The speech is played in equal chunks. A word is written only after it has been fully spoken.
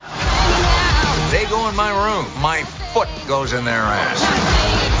go in my room, my foot goes in their ass.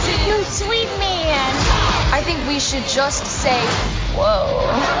 You sweet man. I think we should just say, whoa.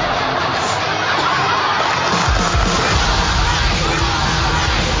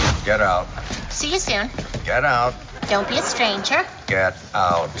 Get out. See you soon. Get out. Don't be a stranger. Get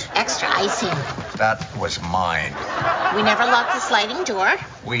out. Extra icing. That was mine. We never locked the sliding door.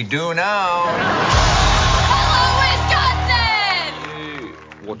 We do now. You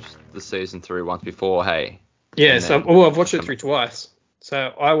watched the season 3 once before, hey? Yeah, I've watched it through twice. So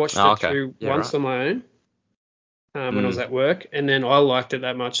I watched it through once on my own when I was at work, and then I liked it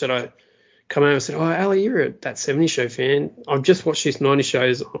that much that I come home and said, "Oh, Ali, you're that 70s show fan. I've just watched this 90s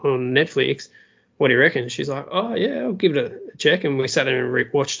shows on Netflix. What do you reckon?" She's like, "Oh, yeah, I'll give it a check." And we sat there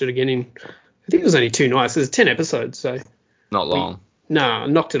and watched it again in, I think it was only 2 nights. There's 10 episodes, so. Not long. I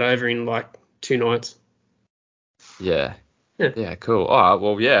knocked it over in like 2 nights. Yeah, cool. All right,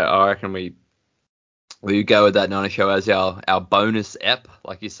 well, yeah, I reckon we go with that 90s show as our bonus ep,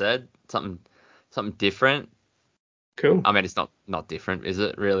 like you said, something different. Cool. I mean, it's not different, is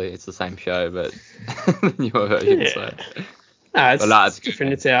it? Really, it's the same show, but your version. Yeah. So. It's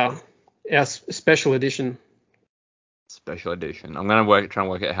different. It's our special edition. Special edition. I'm gonna try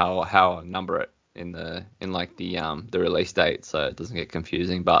and work out how I number it in the release date, so it doesn't get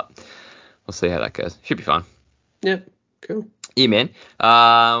confusing. But we'll see how that goes. Should be fun. Yep. Cool. Yeah, man.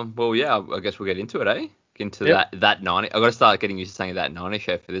 Well, yeah. I guess we'll get into it, eh? Into that 90. I got to start getting used to saying that 90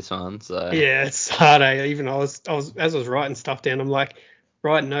 show for this one. So yeah, it's hard. Even I was as I was writing stuff down, I'm like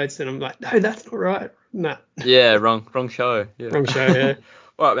writing notes, and I'm like, no, that's not right. Nah. Yeah, wrong show. Yeah. Wrong show. Yeah.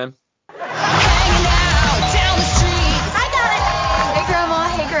 All right, man. Hey, Grandma.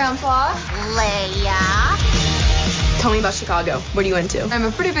 Hey, Grandpa. Leia. Tell me about Chicago. What are you into? I'm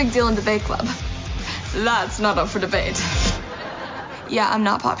a pretty big deal in debate club. That's not up for debate. Yeah, I'm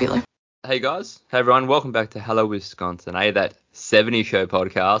not popular. Hey guys, hey everyone, welcome back to Hello Wisconsin, that 70s show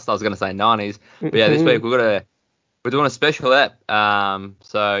podcast. I was going to say 90s, but yeah, this week we're doing a special ep.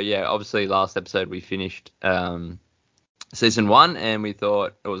 So yeah, obviously last episode we finished season 1, and we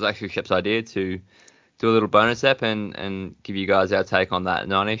thought it was actually Shep's idea to do a little bonus ep and give you guys our take on that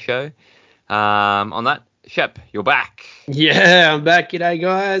 90s show. On that, Shep, you're back. Yeah, I'm back. G'day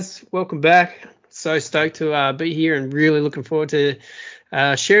guys, welcome back. So stoked to be here and really looking forward to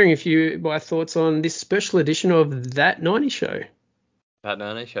sharing a few of my thoughts on this special edition of That 90s Show. That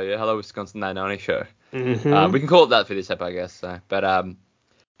 90s Show, yeah. Hello Wisconsin, That 90s Show. Mm-hmm. We can call it that for this ep, I guess. So. But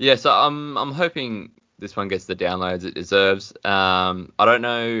yeah, so I'm hoping this one gets the downloads it deserves. I don't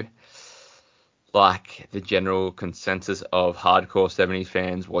know, like the general consensus of hardcore 70s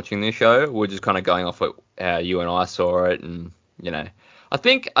fans watching this show. We're just kind of going off what you and I saw it, and you know, I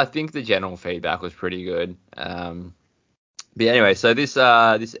think the general feedback was pretty good. But anyway, so this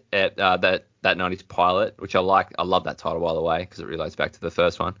that 90s pilot, which I love that title, by the way, because it relates back to the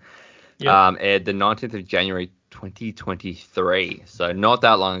first one. Yep. Aired the 19th of January 2023, so not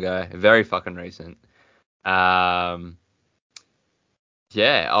that long ago, very fucking recent. Yeah,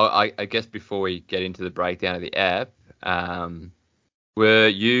 I guess before we get into the breakdown of the app, were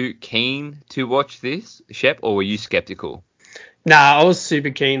you keen to watch this, Shep, or were you skeptical? Nah, I was super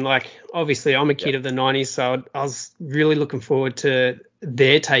keen. Like, obviously, I'm a kid of the 90s, so I was really looking forward to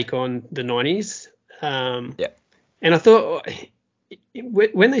their take on the 90s. And I thought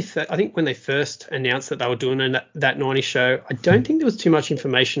when they first announced that they were doing that 90s show, I don't think there was too much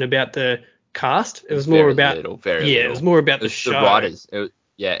information about the cast. It was more about little. It was more about the show. The writers.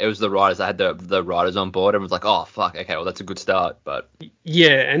 It was the writers. I had the writers on board. Everyone's like, oh, fuck, okay, well, that's a good start. But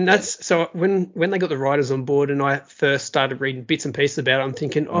yeah, and that's so when they got the writers on board and I first started reading bits and pieces about it, I'm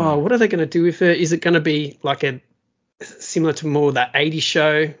thinking, what are they going to do with it? Is it going to be like similar to more that 80s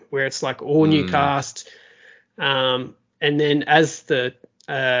show where it's like all new cast? And then as the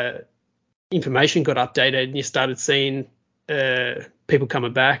information got updated and you started seeing people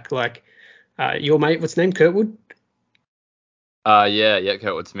coming back, like your mate, what's his name, Kurtwood? Yeah,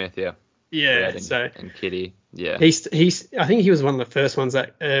 Kurtwood Smith, yeah. Yeah, and Kitty, yeah. He's I think he was one of the first ones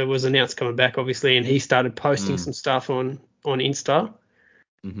that was announced coming back, obviously, and he started posting some stuff on Insta.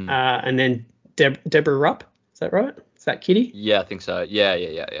 Mm-hmm. And then Deborah Rupp, is that right? Is that Kitty? Yeah, I think so. Yeah.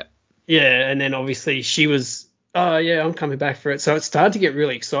 Yeah, and then obviously she was, I'm coming back for it. So it started to get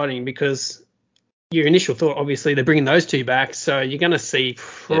really exciting because your initial thought, obviously, they're bringing those two back, so you're going to see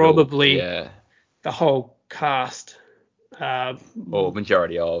probably the whole cast. Or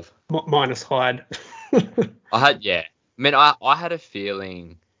majority of. Minus Hyde. I had a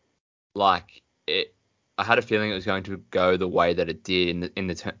feeling like it. I had a feeling it was going to go the way that it did in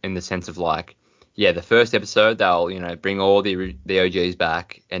the sense of like, the first episode they'll bring all the OGs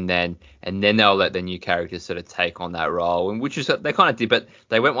back, and then they'll let the new characters sort of take on that role, and which is they kind of did, but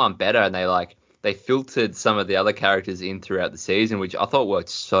they went one better, and they filtered some of the other characters in throughout the season, which I thought worked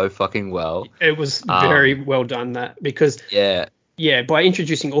so fucking well. It was very well done, that, because by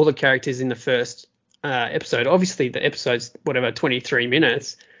introducing all the characters in the first episode, obviously the episode's 23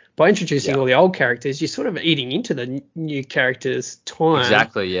 minutes. By introducing all the old characters, you're sort of eating into the new characters' time.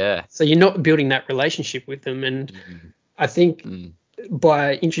 Exactly, yeah. So you're not building that relationship with them. And I think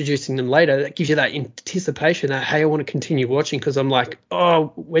by introducing them later, that gives you that anticipation that, hey, I want to continue watching, because I'm like,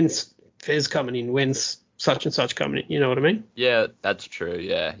 oh, when's Fez coming in? When's such and such coming in? You know what I mean? Yeah, that's true.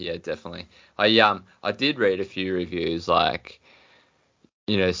 Yeah, definitely. I did read a few reviews, like,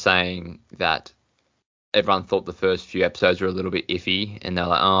 saying that everyone thought the first few episodes were a little bit iffy, and they're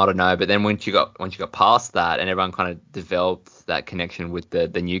like, oh, I don't know. But then once you got past that, and everyone kind of developed that connection with the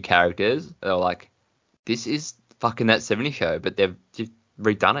new characters, they were like, this is fucking that 70s show, but they've just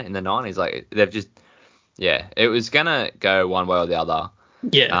redone it in the 90s. Like, they've just, it was gonna go one way or the other.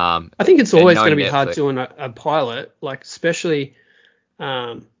 Yeah. I think it's always going to be hard doing a pilot, like, especially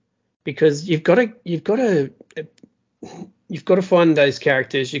because you've got to find those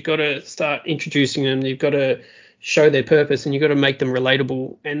characters. You've got to start introducing them. You've got to show their purpose, and you've got to make them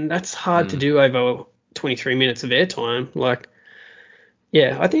relatable. And that's hard to do over 23 minutes of airtime. Like,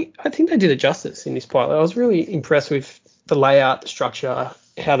 I think they did it justice in this pilot. I was really impressed with the layout, the structure,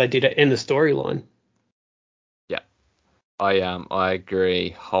 how they did it, and the storyline. Yeah, I agree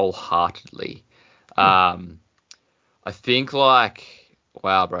wholeheartedly. I think, like,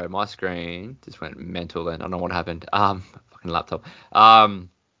 wow, bro, my screen just went mental then. I don't know what happened. Fucking laptop. I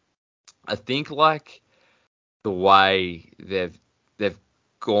think, like, the way they've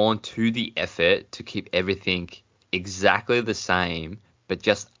gone to the effort to keep everything exactly the same, but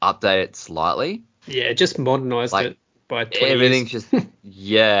just update it slightly. Yeah, just modernized it by 20 everything's years. just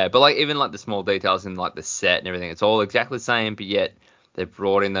but like, even like the small details in like the set and everything, it's all exactly the same, but yet they've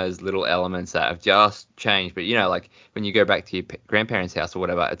brought in those little elements that have just changed. But, like, when you go back to your grandparents' house or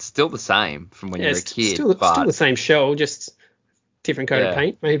whatever, it's still the same from when you were a kid. Still the same shell, just different coat of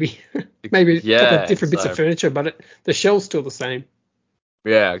paint, maybe. Maybe a couple of different bits of furniture, but the shell's still the same.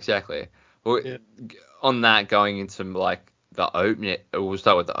 Yeah, exactly. Well, on that, going into, like, the opening, we'll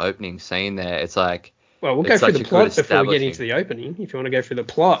start with the opening scene there. It's like, well, we'll go through the plot before we get into the opening, if you want to go through the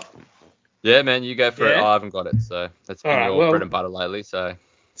plot. Yeah, man, you go for it. I haven't got it, so that's been your bread and butter lately. So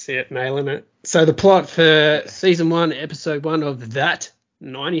see it, nailing it. So the plot for season 1, episode 1 of That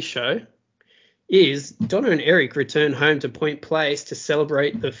 90s Show is Donna and Eric return home to Point Place to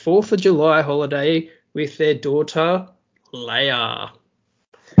celebrate the 4th of July holiday with their daughter Leia.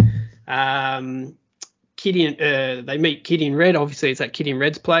 They meet Kitty and Red. Obviously, it's at Kitty and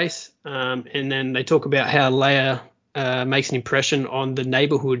Red's place, and then they talk about how Leia makes an impression on the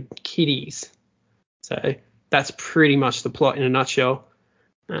neighborhood kiddies. So that's pretty much the plot in a nutshell.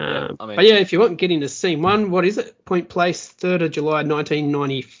 But if you want to get into scene 1, what is it? Point Place, 3rd of July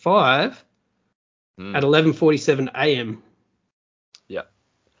 1995 at 11:47 a.m. Yeah.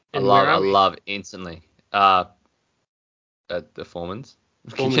 I love instantly. At the Foreman's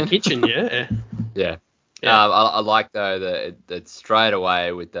kitchen, yeah. Yeah. I like, though, that straight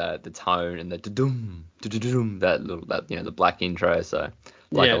away with the tone and the da-dum, da-dum, that little, the black intro. So,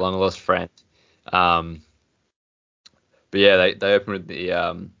 like, a long lost friend. But yeah, they open with the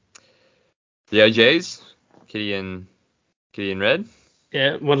OGs, Kitty and Red.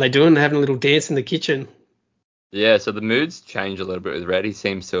 Yeah, what are they doing? They're having a little dance in the kitchen. Yeah, so the moods change a little bit with Red. He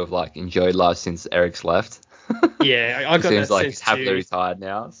seems to have, like, enjoyed life since Eric's left. Yeah, I got that sense too. Seems like he's happily retired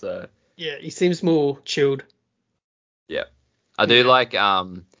now, so. Yeah, he seems more chilled. Yeah. I do like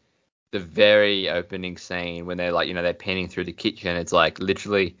the very opening scene when they're, like, they're panning through the kitchen. It's like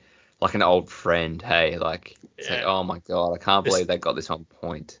literally like an old friend. Hey, like, it's like, oh my God, I can't believe they got this on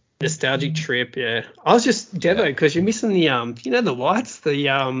point. Nostalgic trip, yeah. I was just devoed because you're missing the the lights,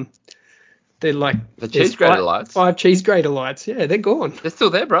 they're like the cheese grater lights. 5 cheese grater lights. Yeah, they're gone. They're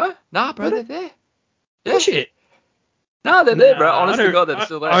still there, bro. Nah, bro, they're there. Yeah. Shit. No, they're there, bro. Honest to God, they're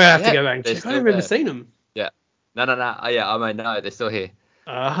still there. I have to go back and check. I don't remember seeing them. Yeah. No. Yeah, I mean, no, they're still here.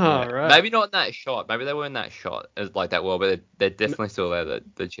 Right. Maybe not in that shot. Maybe they were in that shot as like that well, but they're definitely still there.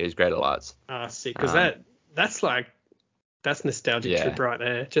 The cheese grater lights. See, because that's nostalgic trip right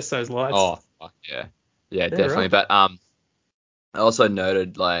there. Just those lights. Oh, fuck yeah. Yeah, definitely. Right. But I also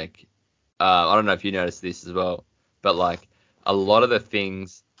noted, like, I don't know if you noticed this as well, but like a lot of the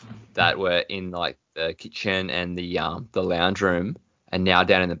things that were in like the kitchen and the lounge room are now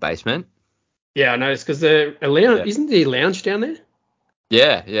down in the basement. Yeah, I noticed because isn't the lounge down there?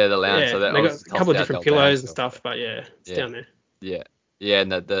 Yeah, the lounge. Yeah, so they got a couple of different pillows and stuff, but it's down there. Yeah,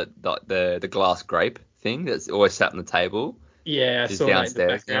 and the glass grape thing that's always sat on the table. Yeah, I saw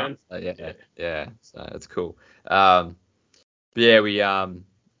downstairs that in the background. Now. Yeah. So it's cool. But yeah, we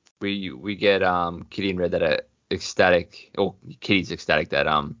get Kitty and Red that are ecstatic, or Kitty's ecstatic that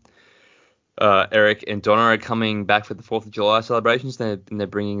Eric and Donna are coming back for the 4th of July celebrations. They're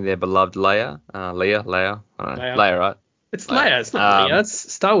bringing their beloved Leia. Leia, I don't know. Leia, right? It's Leia. It's not Leia.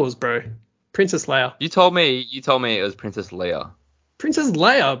 It's Star Wars, bro. Princess Leia. You told me it was Princess Leia. Princess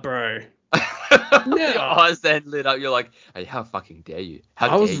Leia, bro. Your eyes then lit up. You're like, hey, how fucking dare you?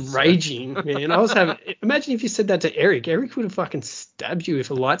 I was raging, man. I was having. Imagine if you said that to Eric. Eric would have fucking stabbed you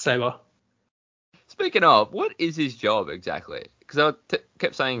with a lightsaber. Speaking of, what is his job exactly? Because I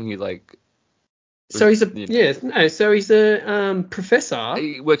kept saying he like. So he's So he's a professor.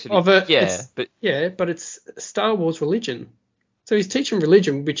 He works at but it's Star Wars religion. So he's teaching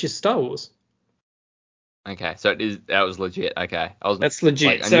religion, which is Star Wars. Okay, so that was legit. Okay, That's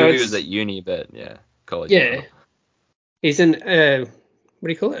legit. I knew he was at uni, but college. Yeah, he's an what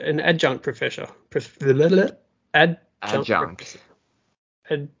do you call it? An adjunct professor. Adjunct.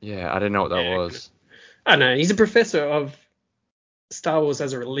 Yeah, I didn't know what that was. I don't know. He's a professor of Star Wars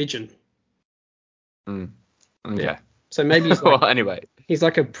as a religion. Okay. Yeah. So maybe he's like, well, anyway. He's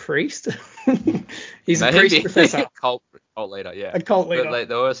like a priest. He's a priest professor. Cult leader, yeah. A cult leader. But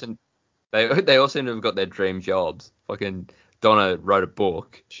they all seem to have got their dream jobs. Fucking Donna wrote a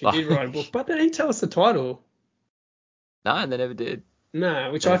book. She did write a book, but they didn't tell us the title. No, they never did.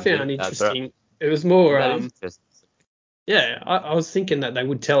 No, which I found interesting. Right. It was more. I was thinking that they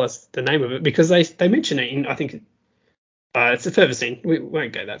would tell us the name of it because they mention it in. I think it's a further scene. We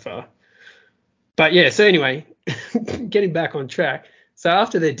won't go that far. But yeah, so anyway, getting back on track. So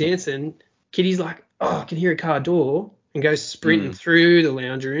after they're dancing, Kitty's like, I can hear a car door, and goes sprinting through the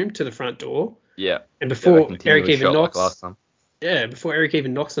lounge room to the front door. Yeah. And before Eric even knocks, before Eric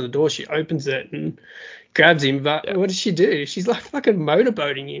even knocks on the door, she opens it and grabs him. But what does she do? She's like fucking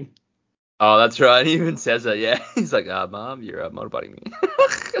motorboating him. Oh, that's right. He even says it. Yeah. He's like, Mom, you're motorboating me.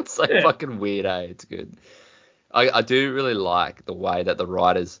 It's like fucking weird, eh? It's good. I do really like the way that the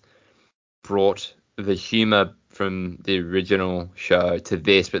writers brought the humor from the original show to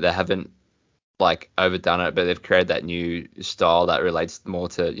this, but they haven't like overdone it, but they've created that new style that relates more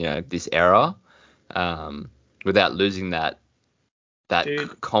to this era, without losing that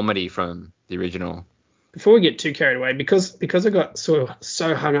comedy from the original. Before we get too carried away, because I got so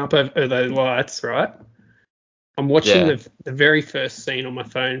hung up over those lights, right? I'm watching the very first scene on my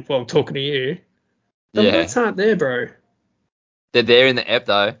phone while I'm talking to you. The lights aren't there, bro. They're there in the app,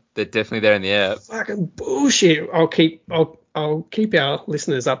 though. They're definitely there in the app. Fucking bullshit. I'll keep our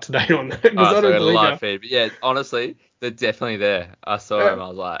listeners up to date on that because I don't believe live feed. But yeah, honestly, they're definitely there. I saw them. I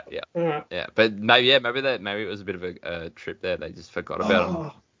was like, yeah. But maybe it was a bit of a trip there. They just forgot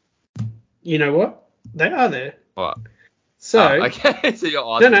about them. You know what? They are there. What? So okay. So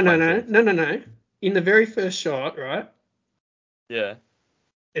your eyes. No. In the very first shot, right? Yeah.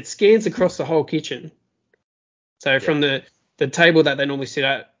 It scans across the whole kitchen. So from the table that they normally sit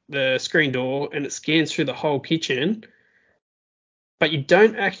at, the screen door, and it scans through the whole kitchen. But you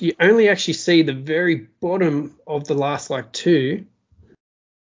only actually see the very bottom of the last two.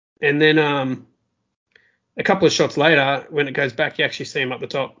 And then a couple of shots later, when it goes back, you actually see them up the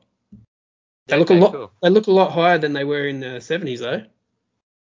top. They look They look a lot higher than they were in the 70s, though.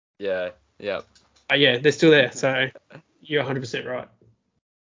 Yeah. Yeah, they're still there. So you're 100% right.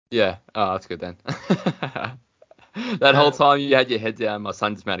 Yeah. Oh, that's good then. That whole time you had your head down, my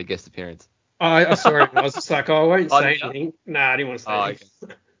son just made a guest appearance. I saw it. I was just like, I won't say anything. Nah, I didn't want to say anything.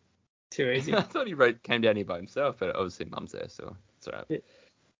 Okay. Too easy. I thought he came down here by himself, but obviously Mum's there, so it's all right. Yeah.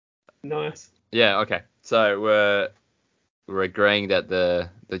 Nice. Yeah. Okay. So we're agreeing that the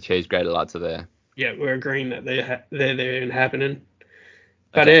cheese grater lights are there. Yeah, we're agreeing that they're there and happening.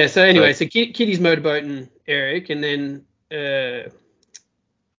 But okay. So anyway, so Kitty's motorboating Eric, and then I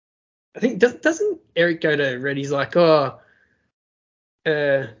think doesn't Eric go to Red? He's like,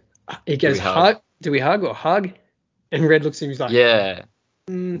 he goes, hug? Do we hug or hug? And Red looks at him, he's like, yeah,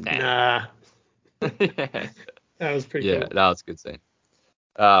 nah. That was pretty cool. Yeah, that was a good scene.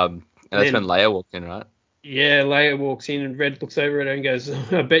 And that's when Leia walked in, right? Yeah, Leia walks in and Red looks over at her and goes,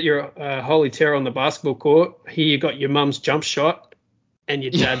 I bet you're a holy terror on the basketball court. Here you got your mum's jump shot and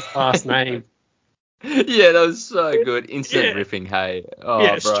your dad's last name. Yeah, that was so good. Instant riffing, hey. Oh,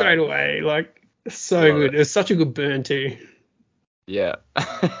 yeah, bro. Straight away. Like, so Love good. It was such a good burn, too. Yeah.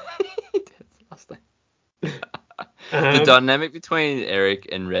 The dynamic between Eric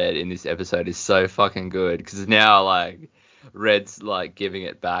and Red in this episode is so fucking good because now, like, Red's like giving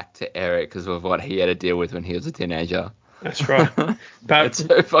it back to Eric because of what he had to deal with when he was a teenager. That's right. But it's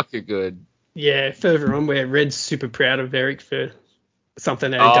so fucking good. Yeah, further on where Red's super proud of Eric for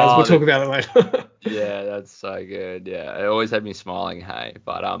something that he does. We'll talk about it later. Yeah, that's so good. Yeah, it always had me smiling. Hey,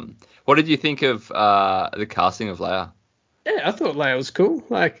 but what did you think of the casting of Leia? Yeah, I thought Leia was cool.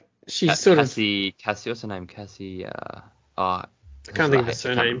 Like she's Cassie, what's her name? Cassie. I can't think of her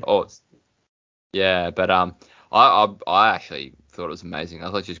surname. Yeah, but I actually thought it was amazing. I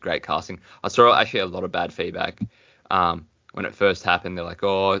thought she was great casting. I saw actually a lot of bad feedback. When it first happened, they're like,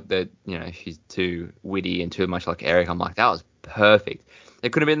 oh, that she's too witty and too much like Eric. I'm like, that was perfect.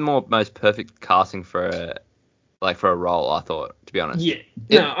 It could have been the most perfect casting for a role. I thought, to be honest.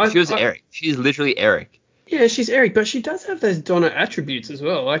 Yeah. She was Eric. She's literally Eric. Yeah, she's Eric, but she does have those Donna attributes as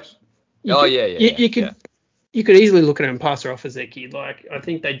well. Like, you could easily look at her and pass her off as their kid. Like, I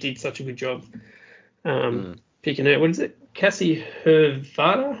think they did such a good job picking her. What is it? Cassie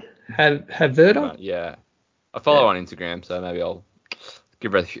Haverda? Haverda? Yeah. I follow her on Instagram, so maybe I'll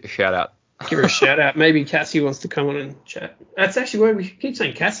give her a shout out. Give her a shout out. Maybe Cassie wants to come on and chat. That's actually why we keep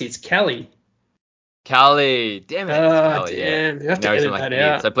saying Cassie. It's Callie. Callie. Damn it. Oh, Callie, damn. Yeah. You have to edit that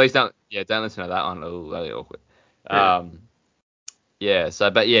out. So please don't listen to that one. It'll be really awkward. Yeah.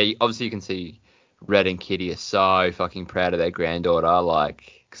 Obviously you can see Red and Kitty are so fucking proud of their granddaughter,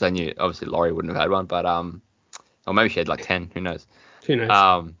 like, because I knew obviously Laurie wouldn't have had one, but or maybe she had like 10. Who knows?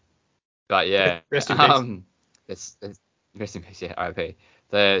 But yeah. Rest in peace. Rest in peace. Yeah. RIP.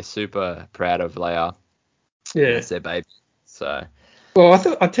 They're super proud of Leia. Yeah. It's their baby. So. Well,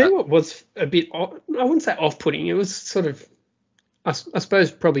 I'll tell you what was a bit, I wouldn't say off-putting. It was sort of, I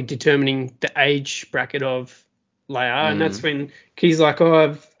suppose, probably determining the age bracket of Leia, and that's when Kitty's like,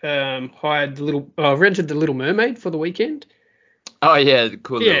 I've rented the Little Mermaid for the weekend. Oh yeah,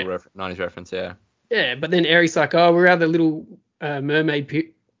 cool little 90s reference, yeah. Yeah, but then Eric's like, we're at the Little Mermaid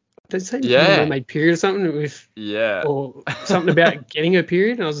period. Did they say Little Mermaid period or something or something about getting her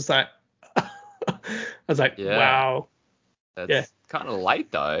period? And I was just like, wow. That's kind of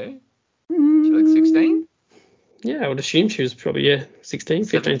late though. She's like 16? Yeah, I would assume she was probably 16,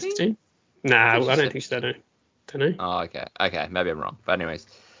 15, 16. Nah, I don't think she's that. Don't know. Oh, okay. Okay, maybe I'm wrong. But anyways,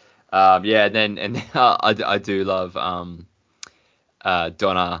 and I do love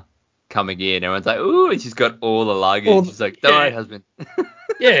Donna coming in. Everyone's like, ooh, and she's got all the luggage. She's like, don't worry, husband.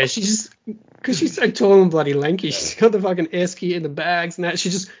 Yeah, because she's so tall and bloody lanky. She's got the fucking air ski and the bags and that. She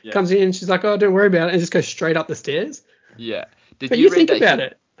just comes in and she's like, oh, don't worry about it, and just goes straight up the stairs. Yeah. But you think about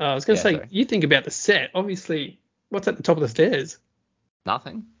it. I was going to say, sorry. You think about the set. Obviously, what's at the top of the stairs?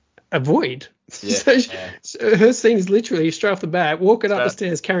 Nothing. A void. Yeah. So her scene is literally straight off the bat, walking up the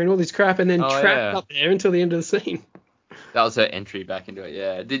stairs, carrying all this crap, and then trapped up there until the end of the scene. That was her entry back into it.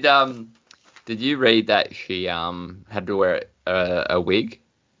 Yeah. Did you read that she had to wear a wig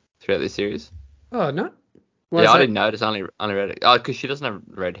throughout this series? Oh no. I didn't notice. I only read it. Oh, because she doesn't have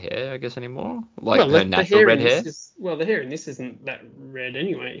red hair, I guess, anymore. Like her natural red hair. The hair in this isn't that red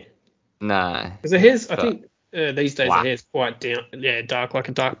anyway. No. Because the hair's, I think these days the hair's quite dark, like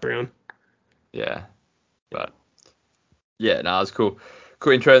a dark brown. Yeah. But yeah, no, it was cool.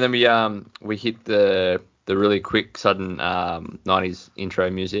 Cool intro. And then we hit the really quick, sudden 90s intro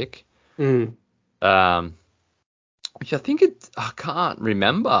music. Which I think I can't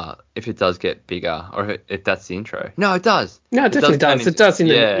remember if it does get bigger or if that's the intro. No, it does. No, it definitely does. It does in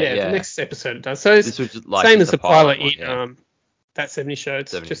the next episode. It does. So it's same as the pilot in that 70s show.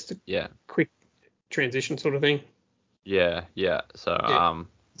 It's just a quick transition sort of thing. Yeah. So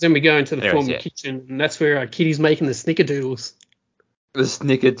then we go into the formal kitchen, and that's where Kitty's making the snickerdoodles. The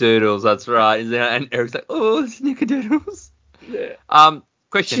snickerdoodles, that's right. And Eric's like, oh, snickerdoodles. Yeah.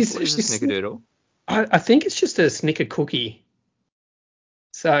 Question: what is a snickerdoodle? I think it's just a Snicker cookie.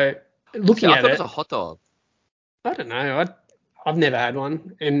 So looking at it, I thought it was a hot dog. I don't know. I've never had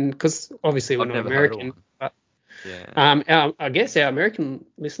one, and because obviously we're not American. But I guess our American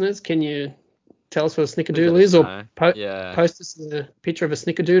listeners, can you tell us what a snickerdoodle is, or post us a picture of a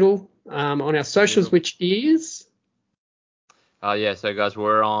snickerdoodle on our socials, which is. So guys,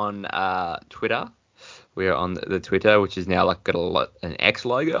 we're on Twitter. We're on the Twitter, which is now like got an X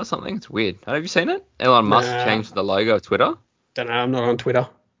logo or something. It's weird. Have you seen it? Elon Musk changed the logo of Twitter. Don't know. I'm not on Twitter.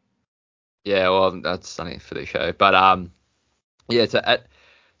 Yeah, well, that's something for the show. But at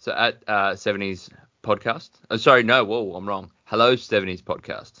 70s podcast. Oh, sorry, no, whoa, I'm wrong. Hello 70s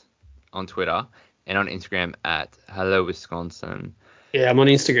podcast on Twitter and on Instagram at Hello Wisconsin. Yeah, I'm on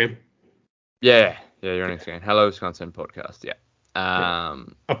Instagram. Yeah, you're on Instagram. Hello Wisconsin podcast. Yeah.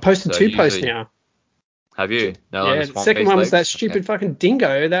 I've posted 2 posts now. Have you? No, the second one was that stupid fucking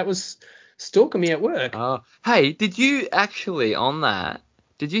dingo that was stalking me at work. Oh, hey, did you actually on that?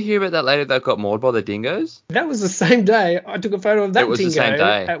 Did you hear about that lady that got mauled by the dingoes? That was the same day. I took a photo of that dingo the same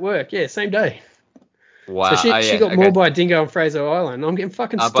day. at work. Yeah, same day. Wow. So she got mauled by a dingo on Fraser Island. I'm getting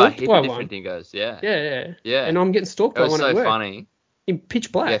fucking stalked by one. Different dingoes, yeah. Yeah. And I'm getting stalked by one at work. It was so funny. In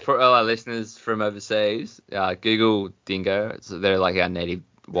pitch black. Yeah, for all our listeners from overseas, Google dingo. So they're like our native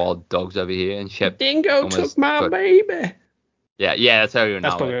wild dogs over here. And Shep Dingo took my baby. Yeah, that's how you know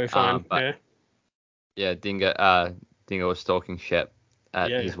That's probably fine. Yeah, Dingo was stalking Shep at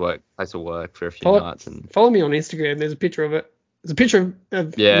his place of work for a few nights. And follow me on Instagram. There's a picture of it. There's a picture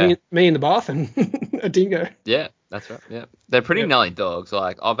of me in the bath and a dingo. Yeah, that's right. Yeah, they're pretty gnarly dogs.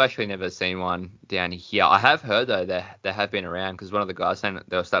 Like I've actually never seen one down here. I have heard though they have been around because one of the guys saying that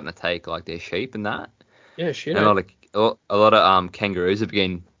they were starting to take like their sheep and that. Yeah, shit. And a lot of kangaroos have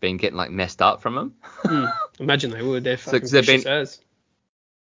been getting like messed up from them. Imagine they would. They're fucking vicious as.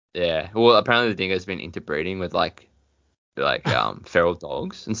 Yeah. Well, apparently the dingo's been interbreeding with like feral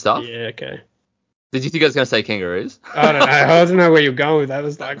dogs and stuff. Yeah. Okay. Did you think I was gonna say kangaroos? I don't know. I don't know where you're going with that.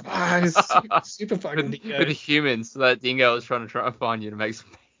 I was like, super fucking dingo. With the humans, so that dingo was trying to find you to make some.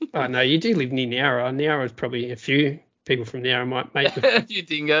 Oh no, you do live near Nowra. Nowra is probably a few people from Nowra might make a few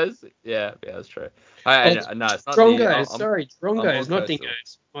dingoes. Yeah, that's true. No, it's not drongos. Sorry, drongos, not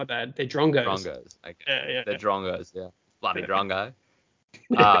dingoes. My bad. They're drongos. Drongos. Okay. Yeah. They're drongos. Yeah. Bloody drongo.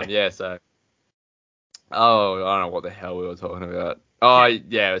 Yeah. So. Oh, I don't know what the hell we were talking about. Oh,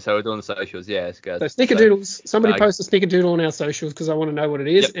 yeah. So we're doing the socials. Yeah, it's good. So snickerdoodles. Somebody post a snickerdoodle on our socials because I want to know what it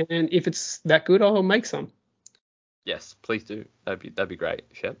is, and if it's that good, I'll make some. Yes, please do. That'd be great,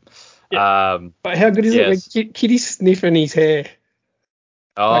 Shep. Yeah. But how good is it when Kitty's sniffing his hair?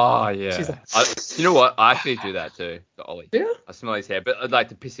 Oh, yeah. She's like, you know what? I actually do that too, to Ollie. Yeah? I smell his hair, but I'd like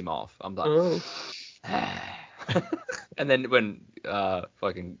to piss him off. I'm like, and then when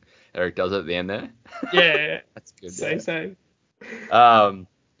fucking Eric does it at the end there. Yeah. That's good. Same.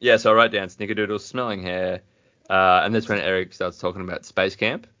 Yeah, so I write down snickerdoodle, smelling hair, and that's when Eric starts talking about Space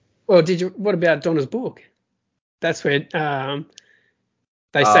Camp. Well, what about Donna's book? That's where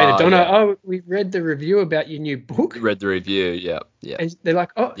they say to Donna, we read the review about your new book. Read the review, yeah. And they're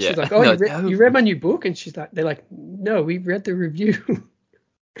like, she's like, you read my new book? And they're like, no, we read the review.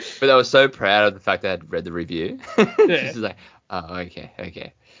 But I was so proud of the fact that I had read the review. She's like, oh,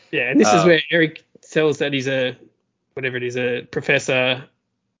 okay. Yeah, and this is where Eric tells that he's a professor,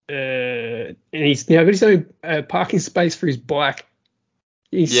 and he's now got his own parking space for his bike.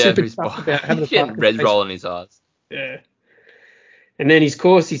 He's super tough about having a parking red space. roll in his eyes. Yeah. And then his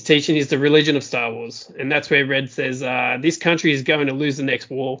course he's teaching is the religion of Star Wars, and that's where Red says this country is going to lose the next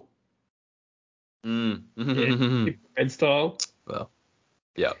war. Red style. Well,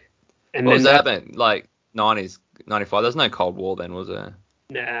 yeah. And what was that happening? Like 90s, 95? There's no Cold War then, was there?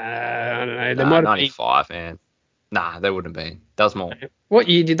 Nah, I don't know. There might have 95, man. Nah, there wouldn't have been. That was more. What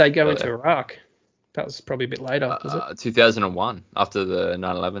year did they go into Iraq? That was probably a bit later, was it? 2001, after the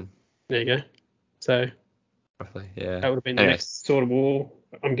 9/11. There you go. So. Roughly, yeah. That would have been the next sort of war,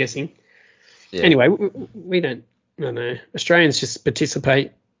 I'm guessing. Yeah. Anyway, we don't. I don't know. Australians just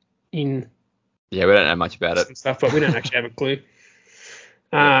participate in. Yeah, we don't know much about it. Stuff, but we don't actually have a clue.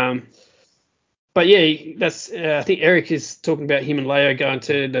 But yeah, that's. I think Eric is talking about him and Leo going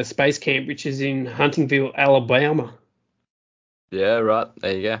to the space camp, which is in Huntingville, Alabama. Yeah, right.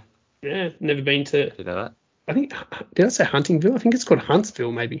 There you go. Yeah, never been to. Did you know that? I think. Did I say Huntingville? I think it's called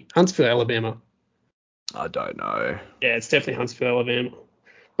Huntsville, maybe. Huntsville, Alabama. I don't know. Yeah, it's definitely Huntsville, Alabama.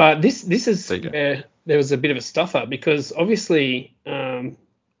 But this is where there was a bit of a stuff up because obviously Donna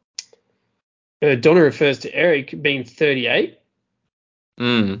refers to Eric being 38.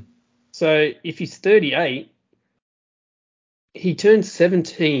 So if he's 38, he turned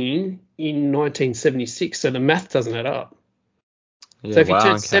 17 in 1976, so the math doesn't add up. Yeah, so if he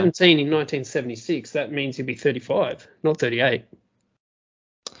turned 17 in 1976, that means he'd be 35, not 38.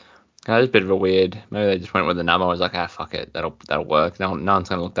 That's a bit of a weird. Maybe they just went with the number. I was like, fuck it, that'll work. No one's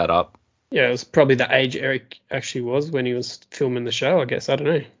gonna look that up. Yeah, it was probably the age Eric actually was when he was filming the show. I guess I don't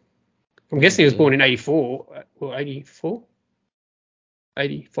know. I'm guessing he was born in 84. Well, 84,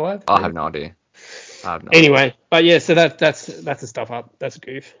 85. I have no idea. Anyway, but yeah, so that's the stuff up. That's a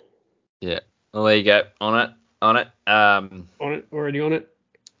goof. Yeah. Well, there you go. On it. Already on it.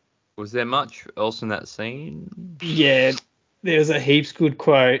 Was there much else in that scene? Yeah, there's a heaps good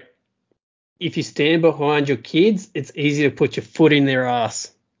quote. If you stand behind your kids, it's easy to put your foot in their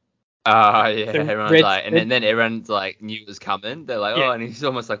ass. Yeah. Everyone's like, and then everyone's like knew it was coming. They're like, and he's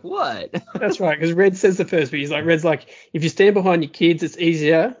almost like, what? That's right, because Red says the first bit. Red's like, if you stand behind your kids, it's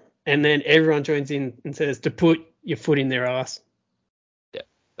easier. And then everyone joins in and says to put your foot in their ass. Yeah,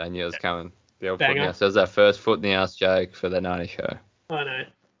 They knew it was coming. The old foot Banger. in the ass. That was our first foot in the ass joke for the 90s show. I know.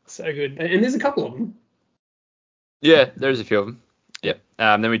 So good. And there's a couple of them. Yeah, there's a few of them. Yep.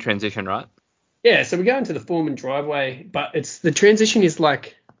 Then we transition, right? Yeah, so we go into the Foreman driveway, but the transition is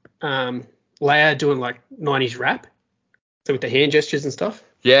like Leia doing like 90s rap. So with the hand gestures and stuff.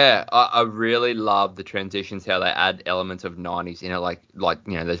 Yeah, I really love the transitions, how they add elements of 90s in it, like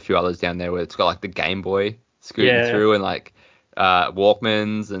there's a few others down there where it's got like the Game Boy scooting through and like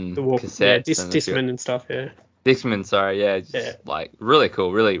Walkmans and cassettes. Yeah, and Discman and stuff, yeah. Discman, sorry, yeah, like really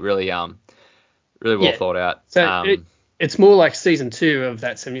cool, really well thought out. So it's more like season 2 of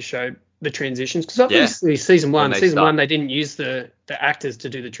that 70s show, the transitions, because obviously season one they didn't use the actors to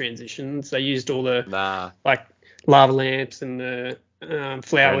do the transitions. They used all the like lava lamps and the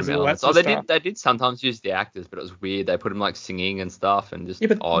flowers and all that sort of stuff. They did sometimes use the actors, but it was weird. They put them like singing and stuff and just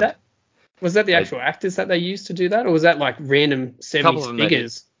odd. Was that the actual actors that they used to do that, or was that like random 70s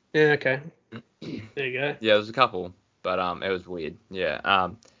figures? Yeah, okay. There you go. Yeah, it was a couple, but it was weird. Yeah.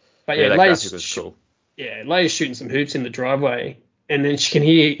 But yeah, that graphic was cool. Yeah, Leia's shooting some hoops in the driveway, and then she can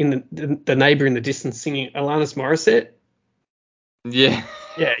hear in the neighbour in the distance singing Alanis Morissette. Yeah.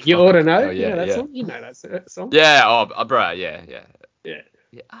 Yeah, you ought to know. Oh, yeah, that song. You know that song. Yeah, bro, yeah. Yeah.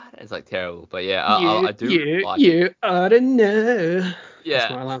 Yeah, it's like terrible, but yeah, I do like it. You ought to know. Yeah.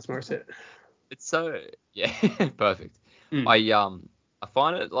 That's my Alanis Morissette. It's so, yeah, perfect. I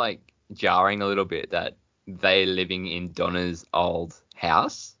find it like jarring a little bit that they're living in Donna's old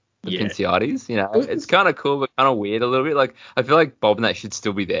house, the Pinciottis, you know. It's kind of cool, but kind of weird a little bit. Like, I feel like Bob and that should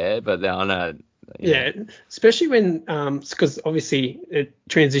still be there, but I know. Yeah, especially when, because obviously it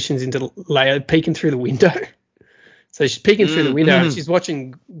transitions into Leia peeking through the window. So she's peeking through the window and she's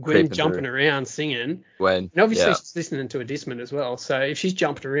watching Gwen jumping around singing. And obviously she's listening to a Discman as well. So if she's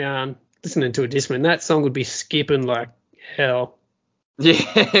jumping around listening to a Discman, that song would be skipping like hell. Yeah,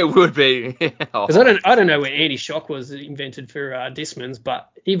 it would be. Because I don't know where anti-shock was invented for Discmans, but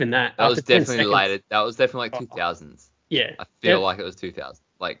even that was definitely later. That was definitely like 2000s. Yeah, I feel like it was 2000.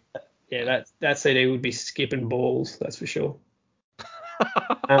 Like. Yeah, that CD would be skipping balls, that's for sure.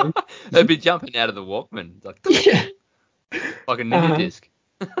 They'd be jumping out of the Walkman, like a ninja disc.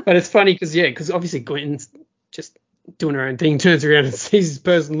 But it's funny because obviously Gwen's just doing her own thing, turns around and sees this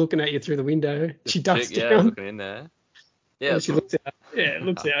person looking at you through the window. She ducks down. Yeah, looking in there. Yeah, she looks out. Yeah,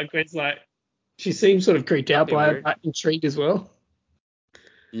 looks out. Gwen's like, she seems sort of creeped out by it, but intrigued as well.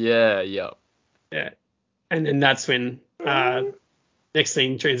 Yeah. Yeah, and then that's when next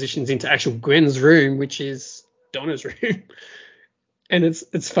thing transitions into actual Gwen's room, which is Donna's room. And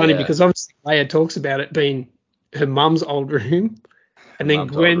it's funny because obviously Leia talks about it being her mum's old room. And then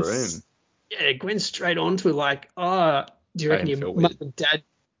Gwen's straight on to like, do you reckon your mum and dad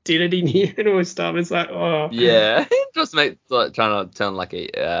did it in here and all this stuff? It's like, Yeah. Just trying to sound like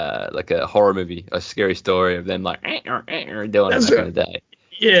a horror movie, a scary story of them like doing it back in the day.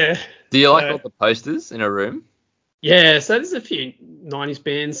 Yeah. Do you like all the posters in a room? Yeah, so there's a few 90s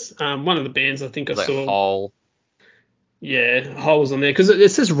bands. One of the bands I think I saw. Hole. Yeah, Hole was on there because it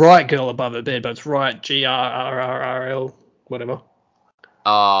says Riot Girl above her bed, but it's Riot GRRRL, whatever.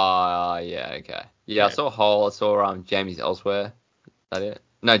 Oh, yeah, okay. Yeah, I saw Hole. I saw Jamie's Elsewhere. Is that it?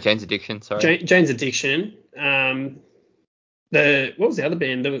 No, Jane's Addiction, sorry. Jane's Addiction. What was the other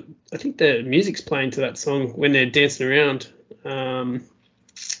band? I think the music's playing to that song when they're dancing around.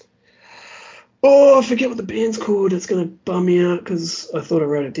 I forget what the band's called. It's going to bum me out because I thought I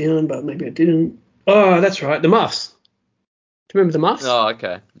wrote it down, but maybe I didn't. Oh, that's right. The Muffs. Do you remember the Muffs? Oh,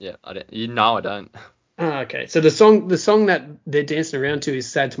 okay. Yeah, I don't. I don't. Oh, okay. So the song that they're dancing around to is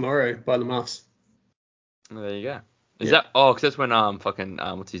Sad Tomorrow by the Muffs. Well, there you go. Is that? Oh, because that's when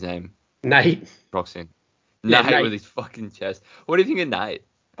what's his name? Nate. Rocks in. Yeah, Nate with his fucking chest. What do you think of Nate?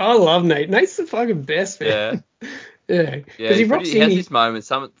 I love Nate. Nate's the fucking best, man. Yeah. Yeah. He has this moment.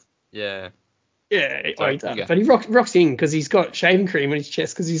 Yeah. Yeah, sorry, but he rocks in because he's got shaving cream on his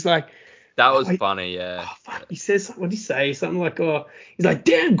chest because he's like. That was funny, yeah. Oh, fuck. He says, what did he say? Something like, he's like,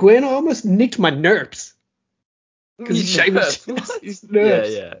 damn, Gwen, I almost nicked my nerps. Because he's shaving his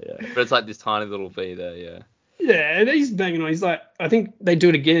nerves. Yeah. But it's like this tiny little V there, yeah. Yeah, and he's banging on. He's like, I think they do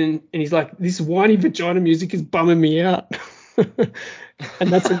it again, and he's like, this whiny vagina music is bumming me out. And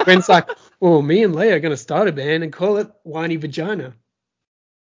that's when Gwen's like, well, me and Leia are going to start a band and call it Whiny Vagina.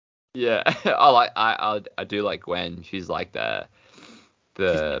 Yeah, I do like Gwen. She's like the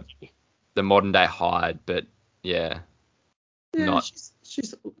modern day Hyde, but not.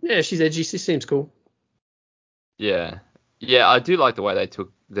 She's edgy. She seems cool. Yeah, I do like the way they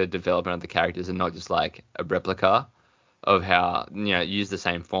took the development of the characters and not just like a replica of how use the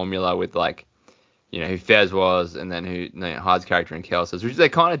same formula with like who Fez was, and then who Hyde's character in Kelso's, which they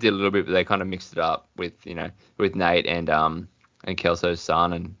kind of did a little bit, but they kind of mixed it up with with Nate and Kelso's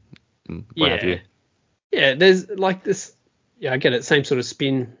son and what have you. Yeah, there's like this. Yeah, I get it. Same sort of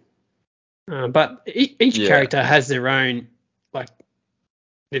spin, but each character has their own, like,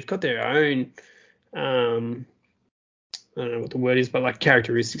 they've got their own. I don't know what the word is, but like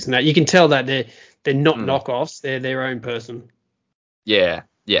characteristics and that. You can tell that they're not knockoffs. They're their own person. Yeah,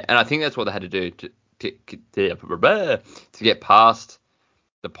 and I think that's what they had to do to get past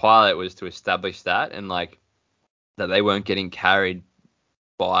the pilot, was to establish that, and like that they weren't getting carried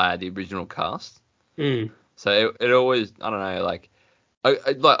by the original cast. So it always, I don't know, like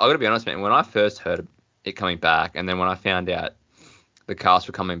I gotta be honest, man. When I first heard it coming back, and then when I found out the cast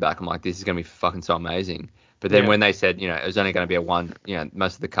were coming back, I'm like, this is gonna be fucking so amazing. But then when they said, it was only going to be a one,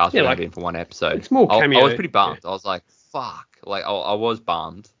 most of the cast were going to be in for one episode. It's more cameo. I was pretty bummed. I was like, fuck. Like, I was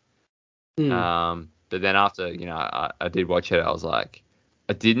bummed. But then after, I did watch it, I was like,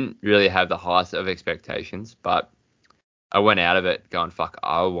 I didn't really have the highest of expectations, but I went out of it going, fuck,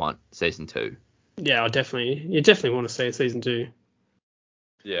 I want season 2. Yeah, you definitely want to see season 2.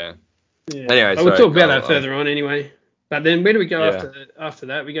 Yeah. Anyway, we'll talk about that further on anyway. But then where do we go after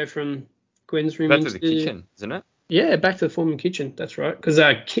that? We go from Gwen's room back to the kitchen, isn't it? Yeah, back to the Foreman kitchen. That's right. Because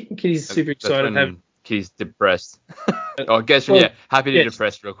Kitty's super excited. Kitty's depressed. I guess happy to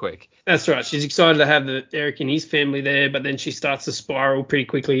depressed real quick. That's right. She's excited to have Eric and his family there, but then she starts to spiral pretty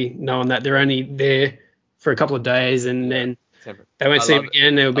quickly, knowing that they're only there for a couple of days, and then they won't see him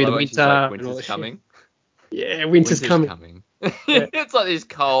again. There'll be the winter. Like, winter's coming. Yeah, winter's coming. It's like this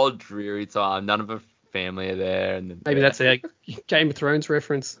cold, dreary time. None of her family are there, and then, maybe that's a Game of Thrones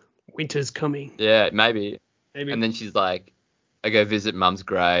reference. Winter's coming. Yeah, maybe. And then she's like, I go visit Mum's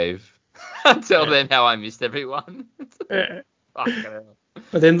grave. Tell them how I missed everyone. Fucking hell.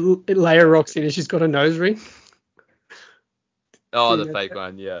 But then Leia rocks in and she's got a nose ring. Oh, the fake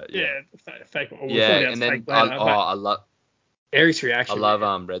one, yeah. Yeah, the fake one. And then I love Eric's reaction. I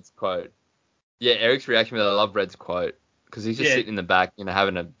love Red's quote. Yeah, Eric's reaction, but I love Red's quote because he's just sitting in the back,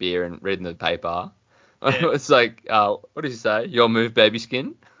 having a beer and reading the paper. Yeah. It's like, what did he say? Your move, baby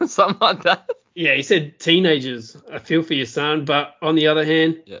skin? Something like that. Yeah, he said, teenagers, I feel for your son, but on the other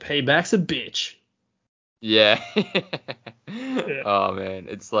hand, payback's a bitch. Yeah. Oh, man.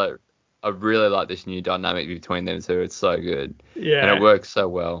 It's like, I really like this new dynamic between them two. It's so good. Yeah. And it works so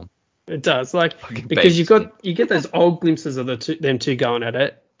well. It does. Like, because you get those old glimpses of them two going at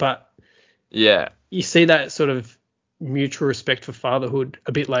it, but you see that sort of mutual respect for fatherhood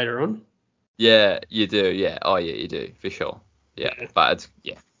a bit later on. Yeah, you do. Yeah. Oh, yeah, you do. For sure. Yeah. But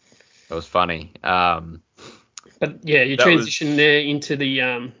it was funny. But yeah, you transition there into the,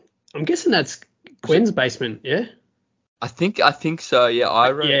 I'm guessing that's Gwen's basement. Yeah. I think so. Yeah. I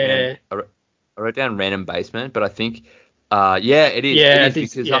wrote down random basement, but I think, it is. Yeah. It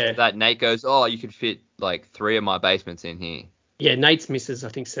is because after that, Nate goes, oh, you could fit like 3 of my basements in here. Yeah, Nate's missus, I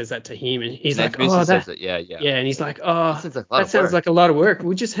think, says that to him, and he's Nate's like, "Oh, says it. Yeah." Yeah, and he's like, "Oh, that sounds like a lot of work.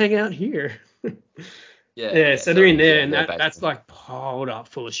 We'll just hang out here." Yeah. So they're in there, and that's like piled up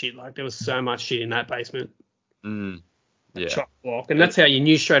full of shit. Like there was so much shit in that basement. Yeah. Chock block, and that's how you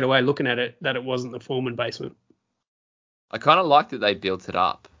knew straight away, looking at it, that it wasn't the Foreman basement. I kind of liked that they built it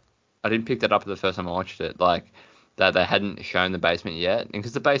up. I didn't pick that up the first time I watched it, like that they hadn't shown the basement yet,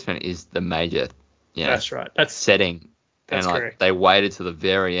 because the basement is the major, that's right. That's setting. That's and correct. They waited to the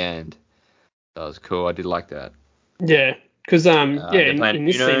very end. That was cool. I did like that. Yeah, because in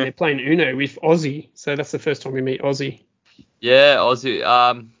this Uno. scene they're playing Uno with Ozzy, so that's the first time we meet Ozzy. Yeah, Ozzy.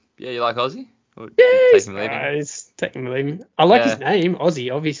 You like Ozzy? Yeah, he's taking me leaving. I like his name,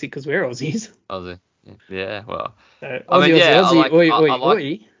 Ozzy, obviously, because we're Aussies. Ozzy. Yeah. Well. Ozzy,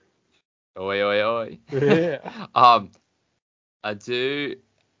 oi. Oi. Yeah. I do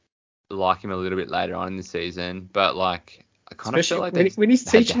like him a little bit later on in the season, but like I kind of feel like when he's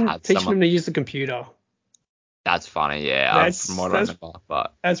teaching him to use the computer. That's funny, yeah. From what I remember,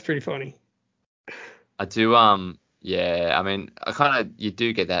 but that's pretty funny. I do, I mean, you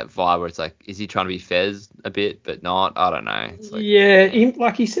do get that vibe where it's like, is he trying to be Fez a bit, but not? I don't know. It's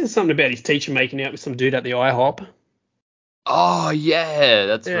like, he says something about his teacher making out with some dude at the IHOP. Oh yeah,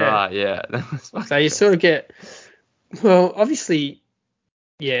 that's right, yeah. So you sort of get, well, obviously,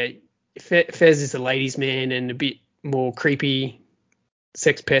 Fez is a ladies' man and a bit more creepy,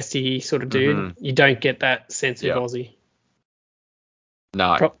 sex pesty sort of dude. Mm-hmm. You don't get that sense of Ozzy.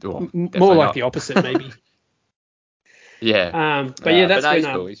 No, more like the opposite, maybe. Yeah. That's when he's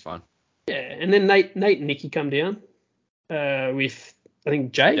cool. He's fine. Yeah, and then Nate and Nikki come down with I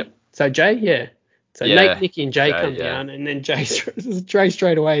think Jay. Yep. So Jay, So Nate, Nicky, and Jay come down, and then Jay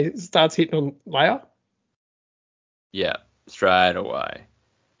straight away starts hitting on Leia. Yeah, straight away.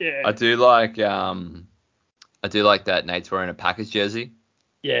 Yeah. I do like that Nate's wearing a Packers jersey.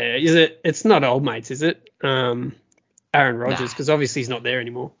 Yeah, it's not old mates, is it? Aaron Rodgers, because obviously he's not there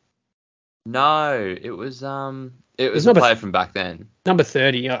anymore. No, it was a player from back then. Number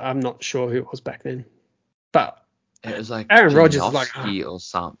 30, I'm not sure who it was back then. But it was like Aaron Rodgers is like or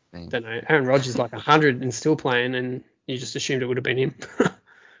something. Don't know. Aaron Rodgers is like 100 and still playing, and you just assumed it would have been him.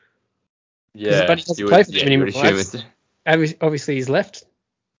 Yeah, but he doesn't play for them anymore. Obviously, he's left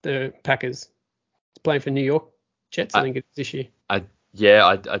the Packers. He's playing for New York Jets, I think it's this year. I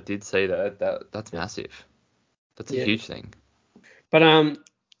did see that. That's massive. That's a huge thing. But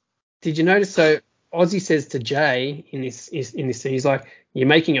did you notice? So Ozzy says to Jay in this scene, he's like, "You're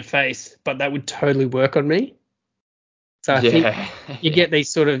making a face, but that would totally work on me." So I think you get these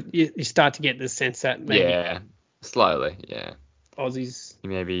sort of you start to get the sense that maybe slowly, Ozzy's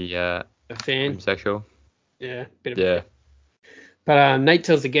maybe a fan, homosexual. Yeah, bit of But Nate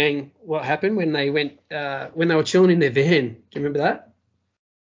tells the gang what happened when they went when they were chilling in their van. Do you remember that?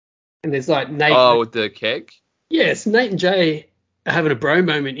 And there's like Nate. Oh, with the keg? Yes, Nate and Jay are having a bro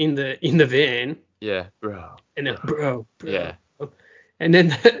moment in the van. Yeah, bro. And then bro. Yeah. And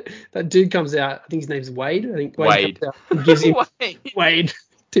then that dude comes out. I think his name's Wade. Wade. Comes out and gives him Wade.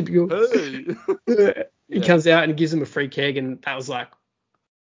 Typical. Hey. He comes out and gives him a free keg, and that was like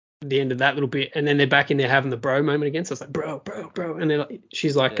the end of that little bit. And then they're back in there having the bro moment again. So it's like bro. And then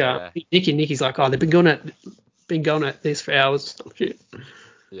she's like, Nikki's like, oh, they've been going at this for hours.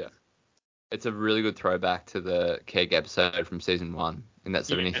 Yeah. It's a really good throwback to the keg episode from season 1 in that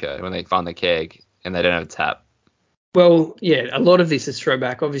 70s show when they find the keg and they don't have a tap. Well, yeah, a lot of this is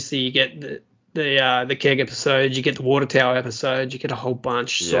throwback. Obviously, you get the keg episode, you get the water tower episode, you get a whole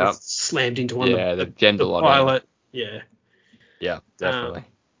bunch sort of slammed into one. Yeah, the gender pilot. Yeah. Yeah, definitely.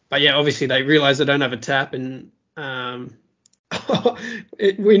 But yeah, obviously they realise they don't have a tap, and when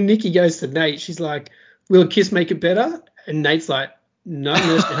Nikki goes to Nate, she's like, "Will a kiss make it better?" And Nate's like, "No, you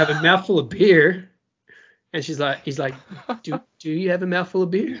have to have a mouthful of beer." And he's like, "Do you have a mouthful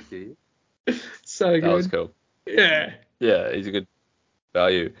of beer?" So good. That was cool. Yeah. Yeah, he's a good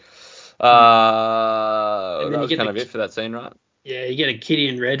value. That was kind of it for that scene, right? Yeah, you get a Kitty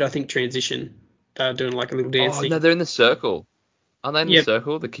and Red, I think, transition. Doing like a little dance thing. No, they're in the circle. Aren't they in the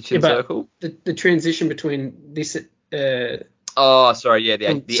circle? The kitchen circle? The transition between this... oh, sorry, yeah, the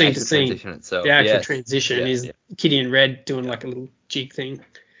actual transition itself. The actual transition is Kitty and Red doing like a little jig thing.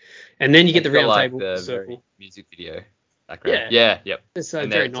 And then you get the round table the circle. Music video background. Yeah. Yep. It's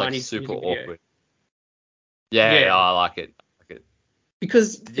and very it's 90s like super awkward. Video. Yeah, I like it.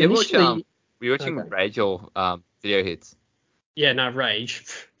 Because did you watch, were you watching Rage or Video Hits? Yeah, no, Rage.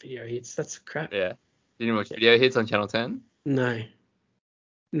 Video Hits, that's crap. Yeah. Didn't watch Video Hits on Channel 10? No.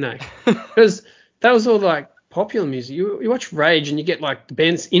 Because that was all like popular music. You watch Rage and you get like the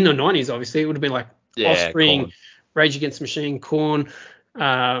bands in the 90s, obviously. It would have been like Offspring, Korn. Rage Against the Machine, Korn,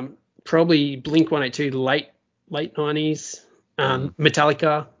 probably Blink-182, late 90s,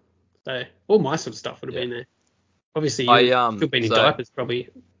 Metallica. So all my sort of stuff would have been there. Obviously, you've still been in diapers, probably.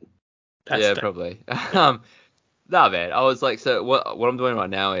 Probably. Nah, man. I was like, so what I'm doing right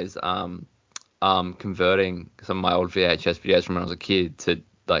now is converting some of my old VHS videos from when I was a kid to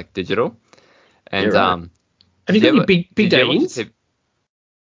like digital. And have you got your big day ins?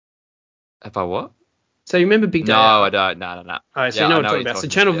 Have I what? So you remember Big Day? No, I don't. No. Oh, so you know what I'm talking about. So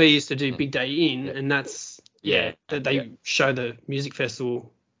Channel V used to do Big Day In, and that's they show the music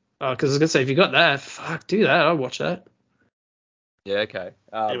festival. Because I was gonna say, if you got that, do that. I'll watch that. Yeah, okay.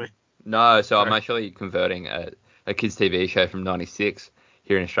 Anyway. No, so I'm actually converting a kids TV show from '96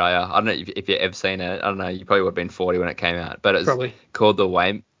 here in Australia. I don't know if you've ever seen it. I don't know. You probably would have been 40 when it came out, but it's called the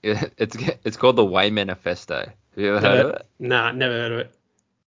Way. It's called the Way Manifesto. Have you ever heard of it? Nah, never heard of it.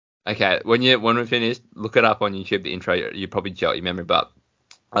 Okay, when we finish, look it up on YouTube. The intro, you probably jot your memory, but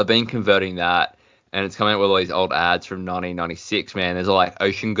I've been converting that. And it's coming out with all these old ads from 1996, man. There's all like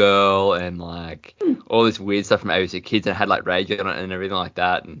Ocean Girl and like all this weird stuff from ABC Kids, and it had like Rage on it and everything like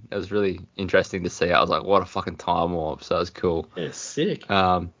that. And it was really interesting to see. I was like, what a fucking time warp. So it was cool. Yeah, sick.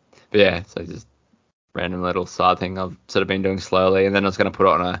 But yeah, so just random little side thing I've sort of been doing slowly. And then I was going to put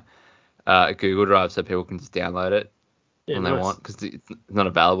it on a Google Drive so people can just download it when they want, because it's not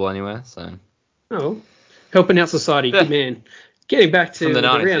available anywhere. So. Oh, helping out society, good man. Getting back to from the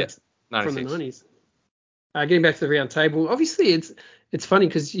 90s, from the 90s. Getting back to the round table, obviously it's funny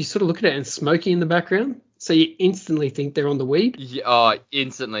because you sort of look at it and Smokey in the background, so you instantly think they're on the weed. Yeah,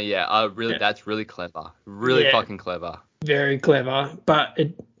 instantly, yeah. That's really clever. Really fucking clever. Very clever, but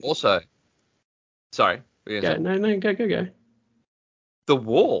it also Sorry. Go. No, go. The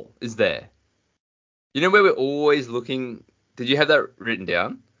wall is there. You know where we're always looking? Did you have that written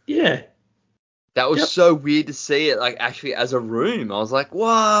down? Yeah. That was so weird to see it, like, actually as a room. I was like,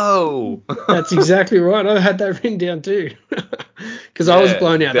 whoa. That's exactly right. I had that written down too. Because I was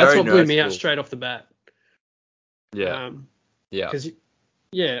blown out. That's what blew me out straight off the bat. Yeah. Because,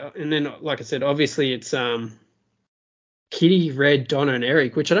 and then, like I said, obviously it's Kitty, Red, Donna, and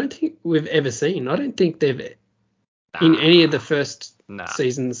Eric, which I don't think we've ever seen. I don't think they've, in any of the first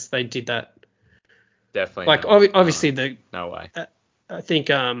seasons, they did that. Definitely like, not. obviously, no way. I think,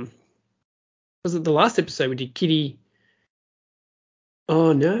 was it the last episode we did Kitty?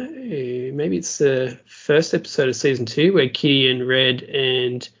 Oh, no. Maybe it's the first episode of season 2 where Kitty and Red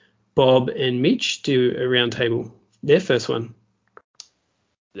and Bob and Mitch do a round table. Their first one.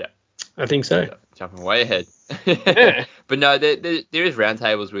 Yeah. I think so. Yeah, jumping way ahead. Yeah. But no, there is round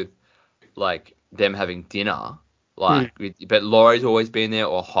tables with, like, them having dinner. Like, but Laurie's always been there,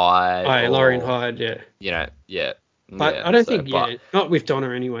 or Hyde. Oh, Laurie and Hyde, yeah. You know, yeah. But yeah, I don't think, not with Donna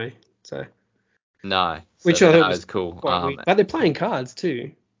anyway. So. No. Which I thought was cool. But they're playing cards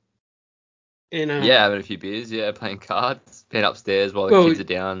too. And, having a few beers, playing cards, been upstairs while the kids are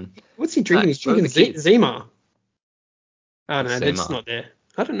down. What's he drinking? He's drinking Zima. I don't know. They're just not there.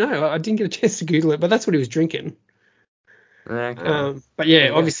 I don't know. I didn't get a chance to Google it, but that's what he was drinking. Okay. But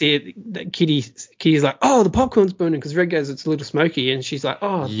obviously, Kitty's like, oh, the popcorn's burning, because Red goes, it's a little smoky, and she's like,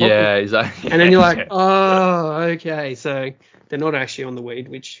 oh, yeah, he's like, and then you're like, oh, okay, so they're not actually on the weed,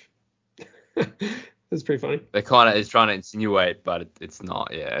 which is pretty funny. They kind of is trying to insinuate, but it's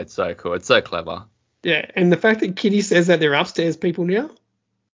not. Yeah, it's so cool. It's so clever. Yeah, and the fact that Kitty says that they're upstairs people now.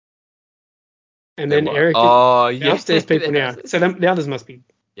 And then Eric, upstairs people now. So the others must be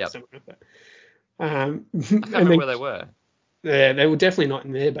somewhere like that. I can't remember where they were. Yeah, they were definitely not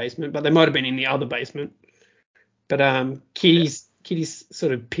in their basement, but they might have been in the other basement. But Kitty's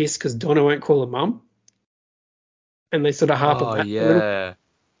sort of pissed because Donna won't call her mum, and they sort of harp on that a little.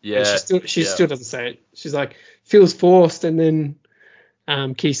 Yeah. And she still doesn't say it. She's like, feels forced, and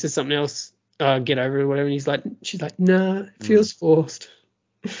then Kitty says something else. Get over it or whatever. And she's like, nah, it feels forced.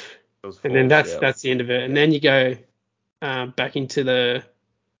 And then that's the end of it. And then you go back into the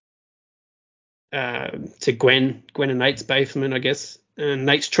to Gwen and Nate's basement, I guess. And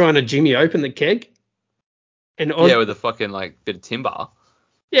Nate's trying to Jimmy open the keg. And with a fucking like bit of timber.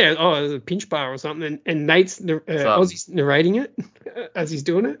 Yeah, a pinch bar or something. And Nate's Ozzy's narrating it as he's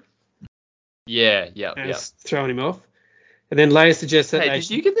doing it. Yeah. Throwing him off. And then Leia suggests that. Hey, did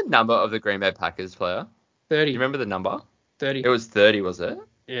you get the number of the Green Bay Packers player? 30. Do you remember the number? 30. It was 30, was it?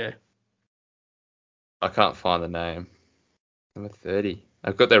 Yeah. I can't find the name. Number 30.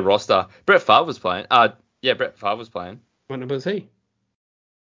 I've got their roster. Brett Favre was playing. Brett Favre was playing. What number is he?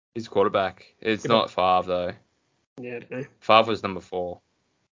 He's quarterback. It's not Favre, though. Yeah, I don't know. Favre was number 4.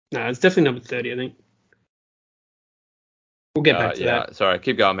 No, it's definitely number 30, I think. We'll get back to that. Sorry,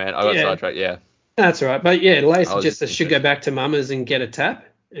 keep going, man. I got sidetracked, That's all right. But yeah, Leia suggests I should go back to Mama's and get a tap.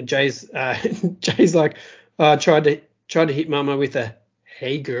 And Jay's like, tried to hit Mama with a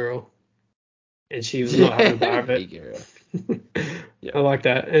hey girl. And she was not having a bar of it. Hey girl. I like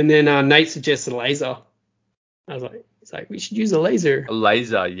that. And then Nate suggests a laser. I was like, he's like, we should use a laser. A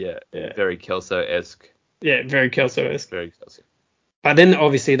laser, yeah. Very Kelso-esque. Yeah, very Kelso-esque. Very Kelso. But then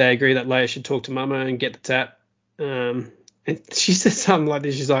obviously they agree that Leia should talk to Mama and get the tap. And she says something like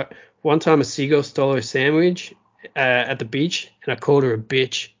this. She's like, one time a seagull stole her sandwich at the beach, and I called her a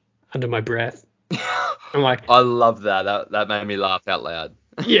bitch under my breath. I'm like, I love that. That made me laugh out loud.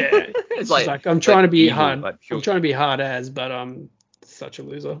 Yeah, it's like I'm trying to be hard. I'm trying to be hard as, but I'm such a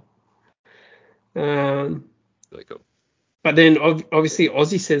loser. Really cool. But then obviously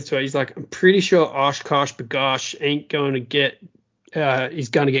Ozzy says to her, he's like, I'm pretty sure Oshkosh Bagosh ain't going to get. He's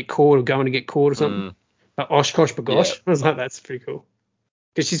going to get caught or going to get caught or something. Oshkosh Bagosh. I was like, that's pretty cool.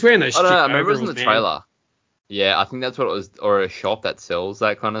 Because she's wearing those. I remember it was in the trailer. Yeah, I think that's what it was, or a shop that sells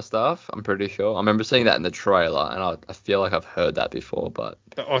that kind of stuff. I'm pretty sure. I remember seeing that in the trailer, and I feel like I've heard that before, but.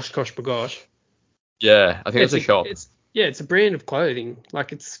 The Oshkosh Bagosh. Yeah, I think it's a shop. It's a brand of clothing,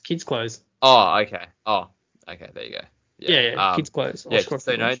 like it's kids' clothes. Oh, okay. There you go. Yeah, kids' clothes. Oshkosh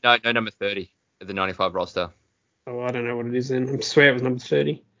so no number 30 at the 95 roster. Oh, I don't know what it is then. I swear it was number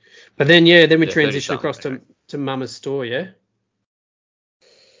 30. But then we transition across to Mama's store, yeah.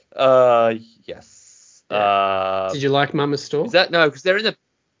 Yes. Did you like Mama's store? Is that no? Because they're in the.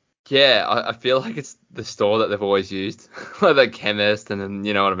 Yeah, I feel like it's the store that they've always used, like the chemist, and then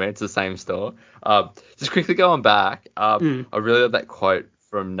you know what I mean. It's the same store. Just quickly going back, I really love that quote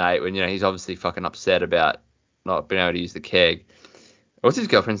from Nate when he's obviously fucking upset about not being able to use the keg. What's his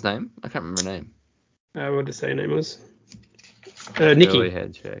girlfriend's name? I can't remember her name. What did I say her name was? Early Nikki.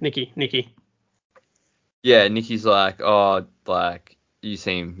 head check. Nikki. Yeah, Nikki's like, oh, like, you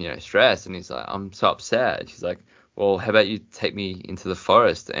seem, stressed. And he's like, I'm so upset. She's like, well, how about you take me into the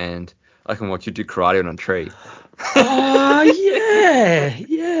forest and I can watch you do karate on a tree. Oh, yeah.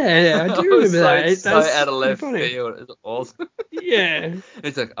 Yeah, I do remember that. It's so out of left funny. field. It's awesome. Yeah.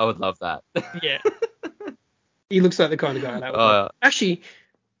 It's like, I would love that. Yeah. He looks like the kind of guy that would Oh, Actually,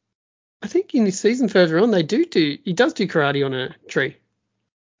 I think in the season further on, he does do karate on a tree.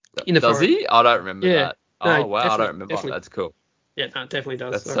 In the Does forest. he? I don't remember that. No, Oh, wow, I don't remember. definitely. That's cool. Yeah, no, it definitely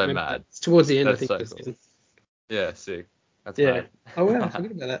does. That's so mad. That. It's towards the end, That's I think, so of the cool. season. Yeah, sick. That's Yeah. mad. Oh, wow, I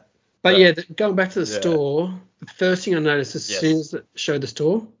forgot about that. But yeah, going back to the store, the first thing I noticed as soon as it showed the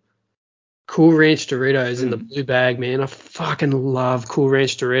store, Cool Ranch Doritos in the blue bag, man. I fucking love Cool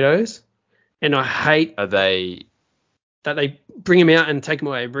Ranch Doritos. And I hate that they bring them out and take them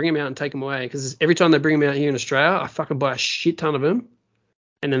away, because every time they bring them out here in Australia, I fucking buy a shit ton of them,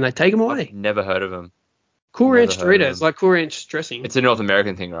 and then they take them away. I've never heard of them. Cool Ranch Doritos, like Cool Ranch dressing. It's a North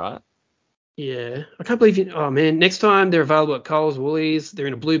American thing, right? Yeah. I can't believe you. Oh, man. Next time they're available at Coles, Woolies. They're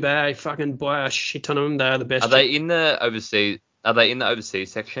in a blue bag. Fucking buy a shit ton of them. They're the best. Are they in the overseas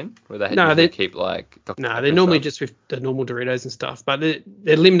section where they keep like? No, they're normally just with the normal Doritos and stuff. But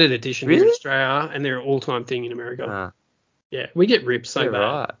they're limited edition here in Australia, and they're an all-time thing in America. Yeah, we get ripped so bad.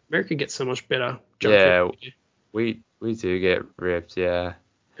 Right. America gets so much better. We do get ripped. Yeah.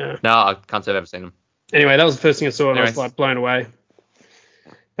 No, I can't say I've ever seen them. Anyway, that was the first thing I saw, and I was like blown away.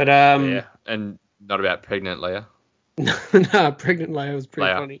 But yeah, and not about pregnant Leia. No, pregnant Leia was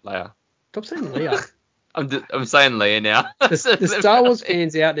pretty funny. Leia. Stop saying Leia. I'm saying Leia now. The Star Wars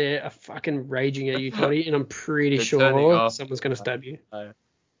fans out there are fucking raging at you, Toddy, and I'm pretty sure someone's going to stab you.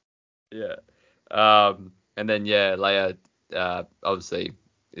 Yeah. And then Leia obviously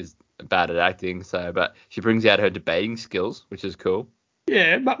is bad at acting, but she brings out her debating skills, which is cool.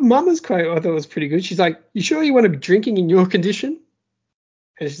 Yeah, but Mama's quote I thought was pretty good. She's like, "You sure you want to be drinking in your condition?"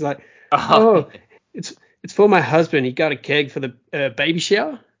 And she's like, "Oh, it's for my husband. He got a keg for the baby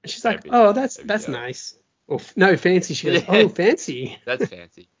shower." And she's like, "Oh, that's nice." Or no, fancy. She goes, "Oh, fancy." That's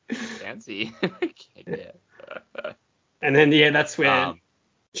fancy. Fancy. Yeah. And then that's where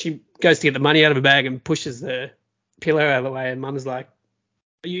she goes to get the money out of her bag and pushes the pillow out of the way, and Mum's like,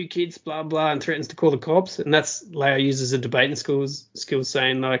 "Are you kids, blah blah," and threatens to call the cops. And that's Leia uses a debating skills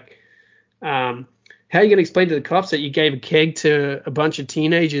saying like, how are you going to explain to the cops that you gave a keg to a bunch of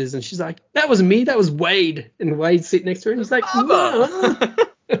teenagers? And she's like, "That wasn't me, that was Wade." And Wade's sitting next to her, and he's like, "No."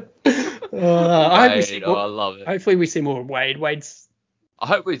 I love it. Hopefully we see more of Wade. I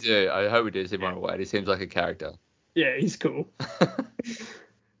hope we do see more of Wade. He seems like a character. Yeah, he's cool.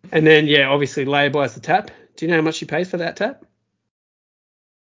 And then, obviously Leia buys the tap. Do you know how much she pays for that tap?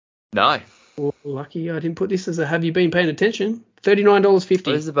 No. Well, lucky I didn't put this as a have you been paying attention? $39.50. This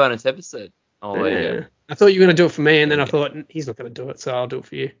is a bonus episode. Oh, yeah. I thought you were going to do it for me, and then I thought, he's not going to do it, so I'll do it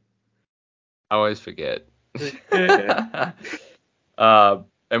for you. I always forget.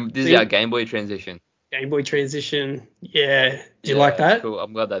 And this is our Game Boy transition. Game Boy transition. Yeah. Do you like that? Cool.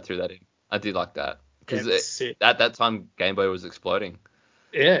 I'm glad they threw that in. I did like that. Because at that time, Game Boy was exploding.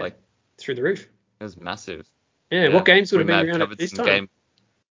 Yeah. Like through the roof. It was massive. Yeah. What games would have been around at this time?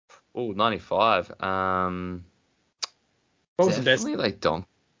 95. What was the best? Like What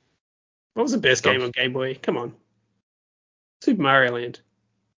was the best game on Game Boy? Come on. Super Mario Land.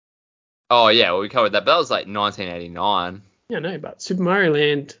 Oh, yeah. Well, we covered that. But that was like 1989. Yeah, no, but Super Mario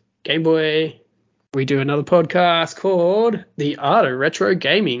Land, Game Boy. We do another podcast called The Art of Retro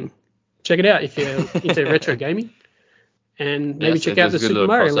Gaming. Check it out if you're into retro gaming. And maybe check out the Super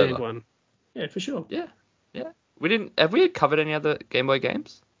Mario Land one. Yeah, for sure. Yeah. Have we covered any other Game Boy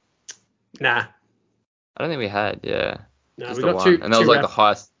games? Nah. I don't think we had, yeah. No, just we got two. And that was like the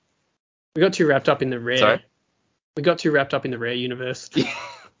highest. We got too wrapped up in the Rare. Sorry? We got too wrapped up in the Rare universe.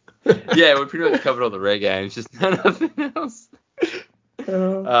 Yeah, we pretty much covered all the Rare games, just nothing else.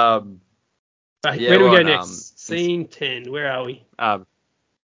 Where do we go next? Scene 10. Where are we?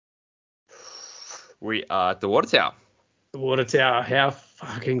 We are at the water tower. The water tower. How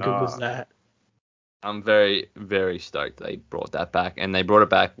fucking good was that? I'm very, very stoked they brought that back, and they brought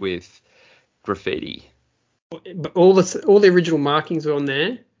it back with graffiti. But all the original markings were on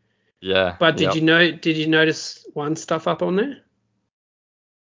there. Yeah. But did you notice one stuff up on there?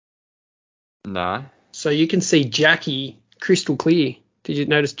 No. So you can see Jackie crystal clear. Did you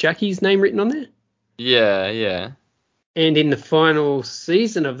notice Jackie's name written on there? Yeah. And in the final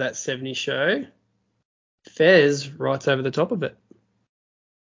season of that 70s show, Fez writes over the top of it.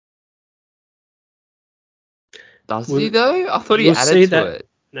 Does he though? I thought he added to it.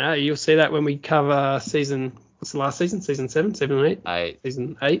 No, you'll see that when we cover season. What's the last season? Season 7, 7 and 8. 8.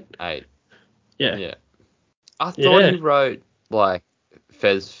 Season 8. 8. Yeah. Yeah. I thought he wrote like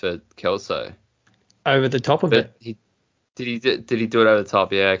Fez for Kelso. Over the top of it. Did he do it over the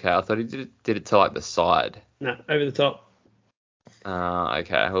top? Yeah. Okay. I thought he did it to like the side. No, over the top.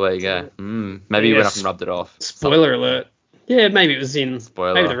 Okay. Well, there you go. Maybe he went up and rubbed it off. Spoiler alert. Yeah, maybe it was in.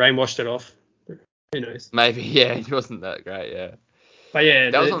 Spoiler. Maybe the rain washed it off. Who knows? Maybe, yeah. It wasn't that great, yeah. But yeah.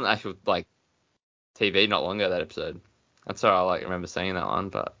 That was on the actual, like, TV not long ago, that episode. That's all I remember seeing that one,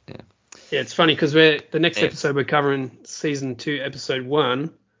 but yeah. Yeah, it's funny because the next episode we're covering season 2, episode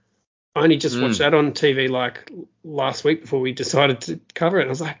 1. I only just watched that on TV like last week before we decided to cover it. And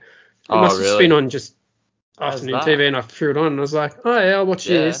I was like, it must have just been on just afternoon TV, and I threw it on and I was like, oh yeah, I'll watch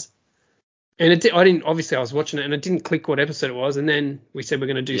this. And I was watching it and it didn't click what episode it was. And then we said we're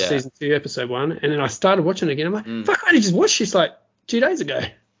going to do season 2, episode 1. And then I started watching it again. I'm like, fuck, I only just watched this like 2 days ago.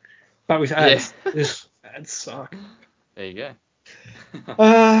 But with ads, ads suck. There you go.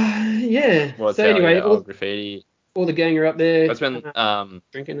 Yeah. So anyway, all graffiti. All the gang are up there. That's when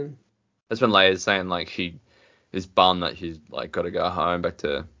drinking. And... That's when Leia's saying like she is bummed that she's like got to go home back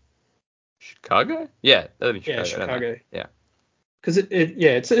to Chicago. Yeah, that'd be Chicago. Yeah, Chicago. Yeah. Because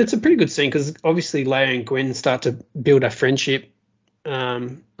it's a pretty good scene because obviously Leia and Gwen start to build a friendship,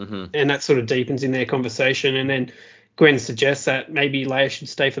 and that sort of deepens in their conversation. And then Gwen suggests that maybe Leia should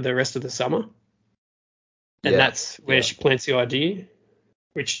stay for the rest of the summer, and that's where she plants the idea,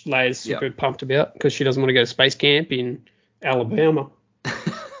 which Leia's super pumped about because she doesn't want to go to space camp in Alabama.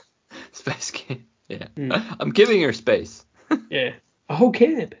 Space camp, yeah. I'm giving her space. Yeah, a whole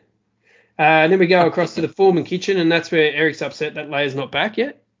camp. And then we go across to the foreman kitchen, and that's where Eric's upset that Leia's not back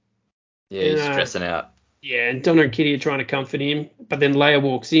yet. Yeah, he's stressing out. Yeah, and Donna and Kitty are trying to comfort him, but then Leia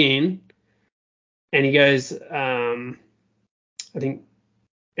walks in, and he goes, I think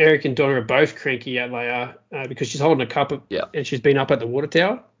Eric and Donna are both cranky at Leia because she's holding a cup and she's been up at the water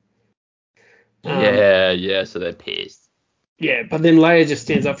tower. So they're pissed. Yeah, but then Leia just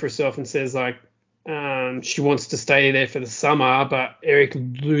stands up for herself and says, like, she wants to stay there for the summer, but Eric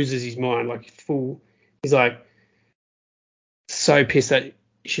loses his mind, he's like so pissed that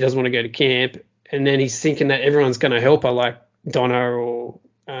she doesn't want to go to camp, and then he's thinking that everyone's going to help her, like Donna or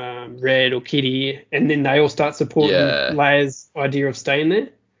Red or Kitty, and then they all start supporting Leia's idea of staying there.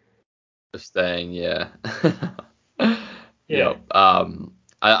 Yep.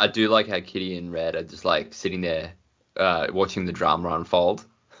 I do like how Kitty and Red are just like sitting there watching the drama unfold.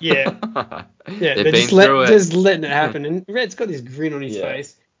 Yeah, they're just letting it happen. And Red's got this grin on his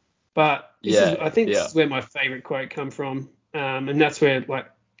face. But I think this is where my favourite quote come from. And that's where,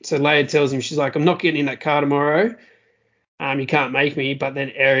 so Leia tells him, she's like, I'm not getting in that car tomorrow. You can't make me. But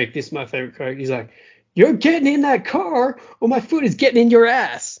then Eric, this is my favourite quote, he's like, you're getting in that car or my foot is getting in your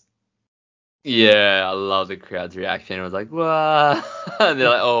ass. Yeah, I love the crowd's reaction. It was like, what? And they're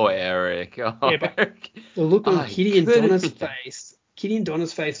like, oh, Eric. Eric. The look on Kitty and Donna's face. Kitty and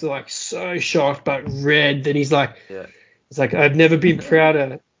Donna's face are like so shocked but red. Then he's like, it's like, I've never been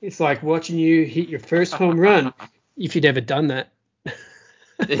prouder. It's like watching you hit your first home run if you'd ever done that.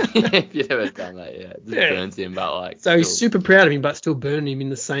 If you'd ever done that, it just burns him, but like. So he's super proud of him, but still burning him in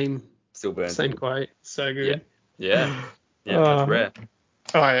the same quote. So good. Yeah, that's rare.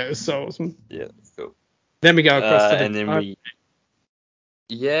 Oh yeah, it was so awesome. Yeah, that's cool. Then we go across to the. And then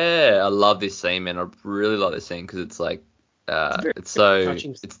I love this scene, man. I really love this scene because it's like. It's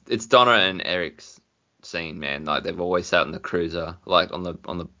Donna and Eric's scene, man. Like they've always sat in the cruiser, like on the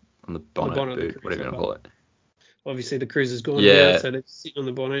bonnet boot, whatever you want to call it. Obviously the cruiser's gone now, so they're sitting on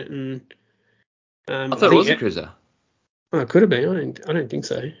the bonnet and. I thought it was a cruiser. Oh, it could have been. I don't think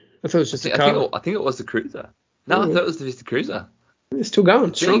so. I thought it was just a car. I think it was the cruiser. No, I thought it was just the cruiser. It's still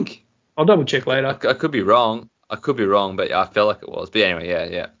going. I'll double check later. I could be wrong. But I felt like it was. But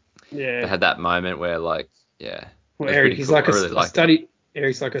anyway, yeah. They had that moment where like, Well, Eric, he's like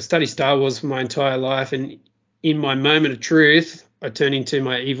Eric's like, I studied Star Wars for my entire life, and in my moment of truth, I turn into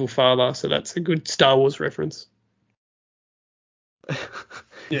my evil father. So that's a good Star Wars reference.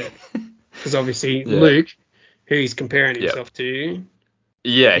 Yeah, because obviously Luke, who he's comparing himself to,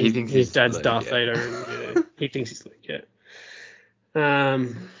 he thinks his dad's Darth Vader, and he thinks he's Luke.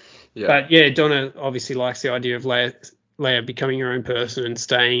 But Donna obviously likes the idea of Leia becoming her own person and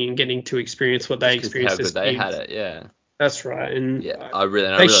staying and getting to experience what they experienced as kids. They had it, That's right, and I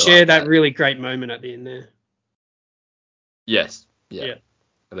really they share that really great moment at the end there. Yes, They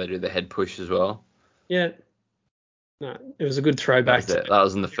do the head push as well. Yeah, no, it was a good throwback. That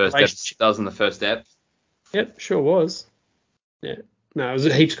was in the first step. That was in the first step. Yep, sure was. Yeah, no, it was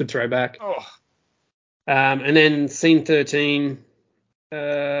a heaps good throwback. And then scene 13.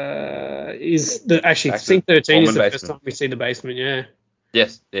 Is the actually scene 13 is the first time we see the basement? Yeah.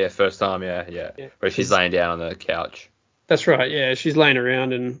 Yes. Yeah. First time. Yeah. Where she's laying down on the couch. That's right. Yeah, she's laying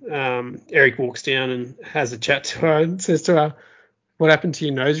around, and Eric walks down and has a chat to her and says to her, "What happened to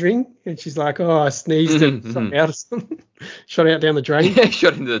your nose ring?" And she's like, "Oh, I sneezed and shot out or something. Shot out down the drain." Yeah,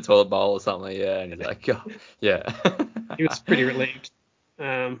 shot into the toilet bowl or something. Yeah, and he's like, "Oh, yeah." He was pretty relieved.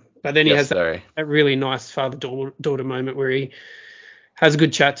 But then he has that really nice father-daughter moment where he has a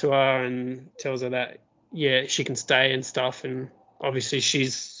good chat to her and tells her that, yeah, she can stay and stuff. And obviously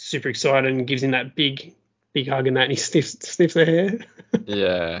she's super excited and gives him that big hug and that, and he sniffs her hair.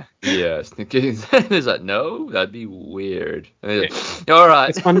 Yeah. He's like, no, that'd be weird. Yeah. All right.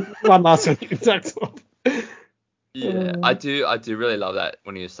 It's one last one. Yeah, I do really love that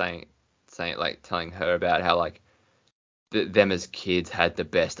when he was saying like telling her about how like them as kids had the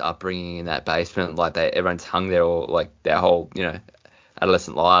best upbringing in that basement, like everyone's hung there all like their whole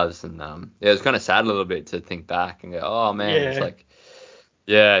adolescent lives, and it was kind of sad a little bit to think back and go, oh man, it's like,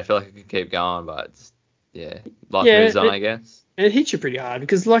 yeah, I feel like I could keep going, but it's, life moves on, I guess. It hits you pretty hard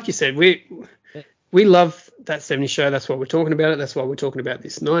because, like you said, we love that 70s show. That's why we're talking about it. That's why we're talking about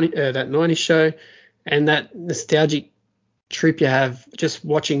this that 90s show, and that nostalgic trip you have just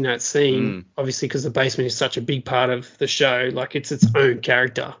watching that scene. Obviously, because the basement is such a big part of the show, like it's its own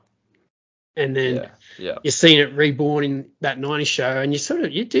character. And then you're seeing it reborn in that 90s show, and you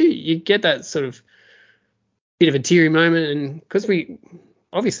get that sort of bit of a teary moment, and because we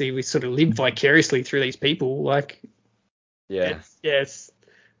sort of live vicariously through these people, like it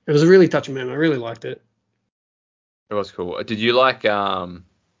was a really touching moment. I really liked it. It was cool. Did you like the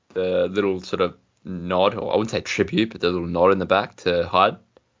little sort of nod, or I wouldn't say tribute, but the little nod in the back to Hyde?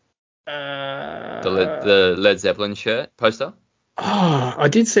 The Led Zeppelin shirt poster. Oh, I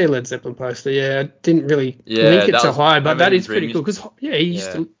did see a Led Zeppelin poster. Yeah, I didn't really link it to Hyde, but that is pretty cool because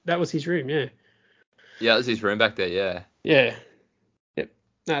that was his room. Yeah. Yeah, that was his room back there. Yeah. Yeah. Yep.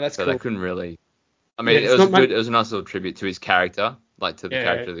 No, that's cool. So they couldn't really. I mean, it was good. It was a nice little tribute to his character, like to the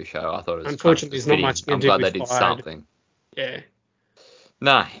character of the show. I thought it was. Unfortunately, there's not much. I'm glad they did something. Yeah.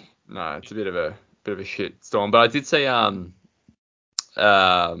 No, it's a bit of a shit storm. But I did say they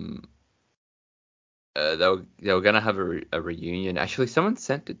were gonna have a reunion. Actually, someone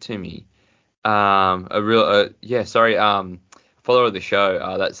sent it to me. Follower of the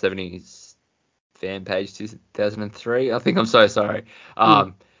show. That 70s fan page 2003. I think. I'm so sorry.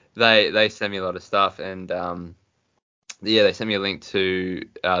 They sent me a lot of stuff, and they sent me a link to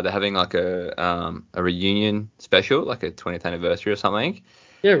they're having like a reunion special, like a 20th anniversary or something.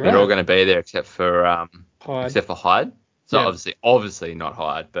 Yeah, right. They're all going to be there except for Hyde. So obviously not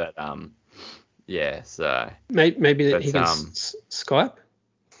Hyde, but so maybe he can Skype.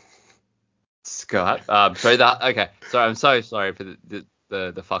 Skype. Sorry, I'm so sorry for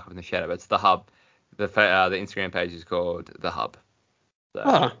the fuck up in the shadow. But it's the Hub. The Instagram page is called the Hub.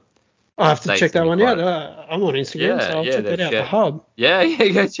 So, I have to check that one out. I'm on Instagram, so I'll check that out. The Hub. Yeah,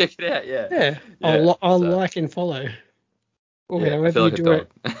 go check it out. Yeah. I'll like and follow. I feel like a dog.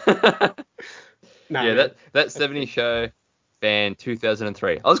 That 70s show fan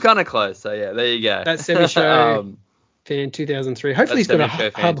 2003. I was kind of close, so yeah, there you go. That 70s show fan 2003. Hopefully he's got a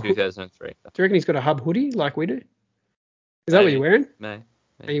show Hub. Fan 2003. Do you reckon he's got a Hub hoodie like we do? Is that what you're wearing? No.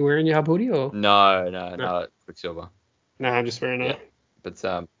 Are you wearing your Hub hoodie or? No, Quicksilver. No, I'm just wearing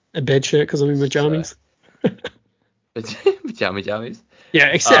a bed shirt because I'm in my jammies. Jammies. Yeah,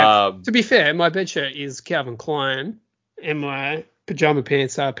 except to be fair, my bed shirt is Calvin Klein and my pajama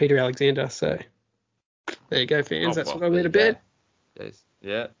pants are Peter Alexander. So there you go, fans. That's what I wear to bed. Yes.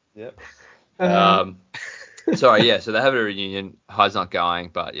 Yeah. Sorry. Yeah. So they have a reunion. Hyde's not going,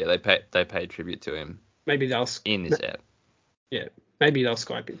 but yeah, they paid tribute to him. Maybe they'll in this app. Yeah. Maybe they'll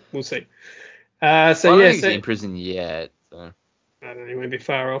Skype him. We'll see. I don't think he's in prison yet. So. I don't know. He won't be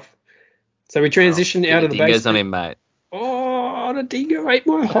far off. So we transition out of the basement. On him, mate. Oh, the dingo ate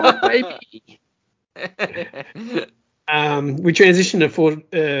my heart, baby. We transition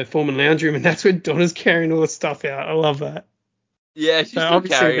to Foreman Lounge Room, and that's where Donna's carrying all the stuff out. I love that. Yeah, she's still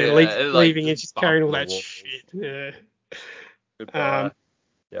carrying it. Leaving and she's carrying all that shit. Yeah.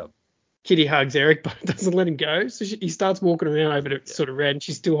 Kitty hugs Eric, but doesn't let him go. So he starts walking around over to sort of Red, and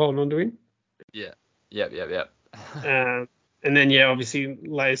she's still holding on to him. Yeah. Yep. And then, obviously,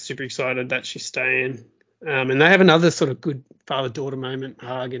 Leia's super excited that she's staying. And they have another sort of good father-daughter moment,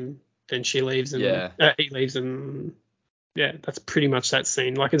 hug, and then she leaves. And he leaves, and that's pretty much that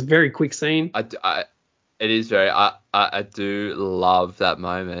scene. Like, it's a very quick scene. It is very. I do love that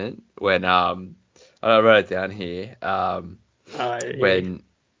moment when I wrote it down here. When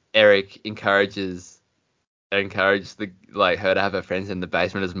Eric encourages encourage her to have her friends in the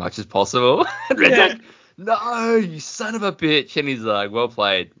basement as much as possible. And Red's like, no, you son of a bitch. And he's like, well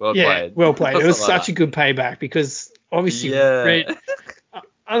played. Well played. It was such a good payback because obviously Red,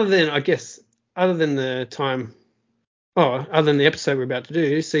 other than the episode we're about to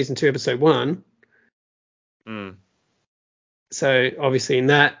do, season 2, episode 1. So obviously in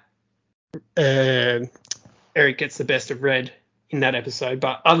that, Eric gets the best of Red in that episode,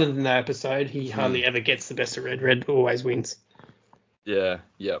 but other than that episode, he hardly ever gets the best of Red. Red always wins. Yeah.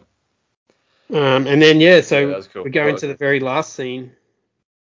 Yep. And then cool. we go into the very last scene,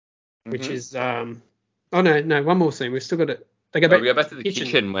 which is one more scene. We've still got it. We go back to the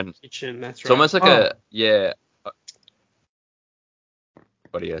kitchen when kitchen. That's right. It's almost like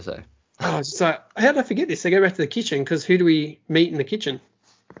What do you say? So how did I forget this? They go back to the kitchen because who do we meet in the kitchen?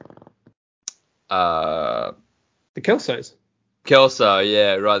 The Kelsos. Kelso,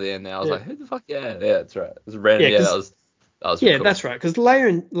 yeah, right at the end there. I was like, who the fuck? Yeah, that's right. It was random. That was cool. That's right. Because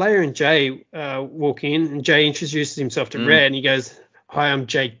Leia and Jay walk in, and Jay introduces himself to Red, and he goes, "Hi, I'm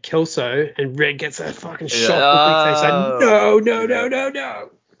Jay Kelso," and Red gets a fucking shock. He's like, no.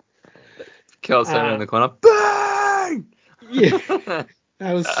 Kelso in the corner, bang! Yeah,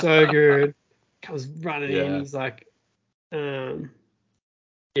 that was so good. Comes running in. He's like,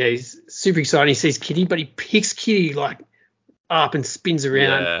 he's super excited. He sees Kitty, but he picks Kitty up and spins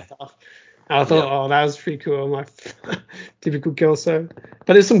around and stuff. I thought, that was pretty cool. I'm like, typical Kelso.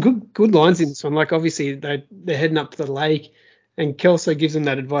 But there's some good lines in this one. Like, obviously, they're heading up to the lake, and Kelso gives them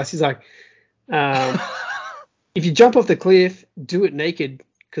that advice. He's like, if you jump off the cliff, do it naked,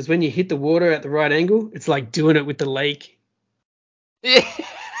 because when you hit the water at the right angle, it's like doing it with the lake. Yeah.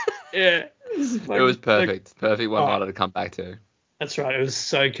 Yeah. It was perfect. Perfect one-liner to come back to. That's right. It was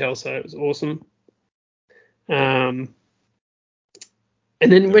so Kelso. It was awesome. And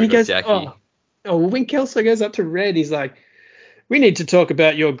then when he goes, when Kelso goes up to Red, he's like, we need to talk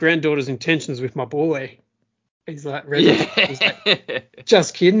about your granddaughter's intentions with my boy. He's like, Red, he's like,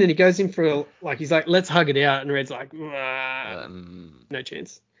 just kidding. And he goes in for he's like, let's hug it out. And Red's like, no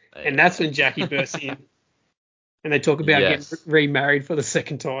chance. And that's when Jackie bursts in. And they talk about getting remarried for the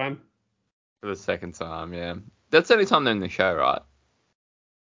second time. For the second time, yeah. That's the only time they're in the show, right?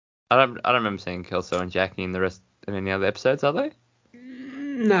 I don't remember seeing Kelso and Jackie in any other episodes, are they?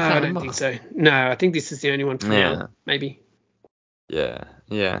 No, I don't think so. No, I think this is the only one for now, maybe. Yeah.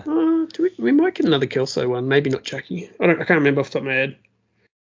 We might get another Kelso one, maybe not Jackie. I can't remember off the top of my head.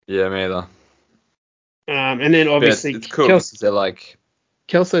 Yeah, me either. And then obviously it's cool because they're like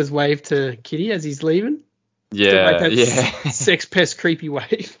Kelso's wave to Kitty as he's leaving. Yeah, Sex pest creepy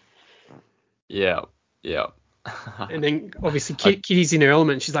wave. Yeah. And then obviously Kitty's in her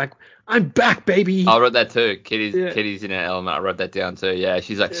element. She's like, I'm back, baby. I wrote that too. Kitty's in her element. I wrote that down too. Yeah,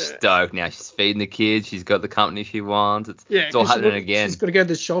 she's like stoked now. She's feeding the kids. She's got the company she wants. It's all happening again. She's got to go to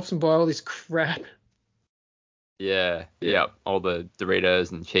the shops and buy all this crap. Yeah. All the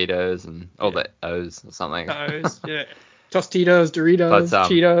Doritos and Cheetos and all the O's or something. O's, yeah. Tostitos, Doritos,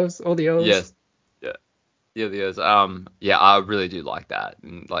 Cheetos, all the O's. Yes. Yeah, the O's. I really do like that.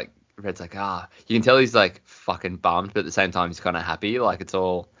 And like Red's like, you can tell he's like fucking bummed, but at the same time he's kind of happy. Like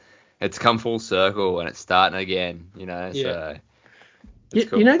it's come full circle and it's starting again, you know. Yeah. So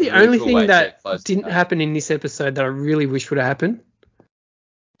cool. You know, the only thing that didn't happen in this episode that I really wish would have happened.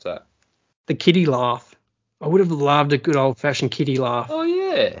 What's that? The Kitty laugh. I would have loved a good old fashioned Kitty laugh. Oh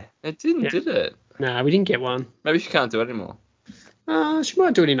yeah, it didn't, did it? No, we didn't get one. Maybe she can't do it anymore. She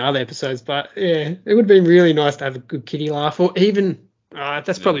might do it in other episodes, but yeah, it would have been really nice to have a good Kitty laugh, or even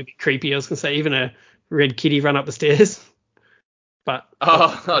that's probably a bit creepy. I was gonna say even a red kitty run up the stairs. But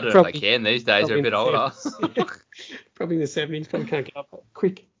I don't know if they can these days. They're a bit older. Probably in the 70s. Probably can't get up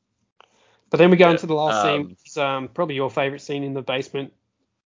quick. But then we go into the last scene, which is probably your favourite scene in the basement.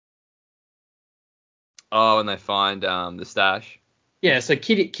 Oh, and they find the stash. Yeah, so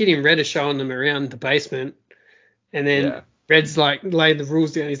Kitty and Red are showing them around the basement, and then Red's like laying the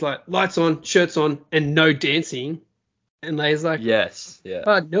rules down. He's like, lights on, shirts on, and no dancing. And Leia's like,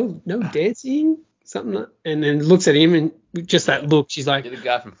 no dancing, something like, and then looks at him and just that look, she's like, you're the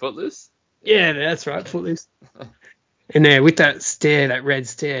guy from Footloose? Yeah, that's right, Footloose. And there with that stare, that red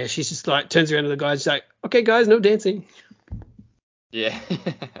stare, she's just like turns around to the guys, she's like, okay guys, no dancing. Yeah.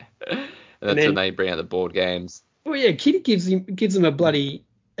 And that's when they bring out the board games. Well, yeah, Kitty gives him a bloody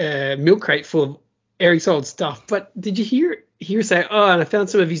milk crate full of Eric's old stuff. But did you hear say, and I found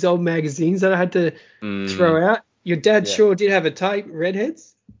some of his old magazines that I had to throw out. Your dad sure did have a type,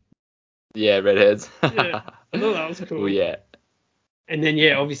 Redheads. Yeah, Redheads. Yeah, I thought that was cool. Oh, yeah. And then,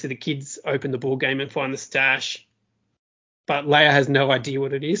 obviously the kids open the board game and find the stash. But Leia has no idea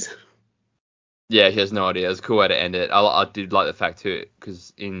what it is. Yeah, she has no idea. It was a cool way to end it. I did like the fact too,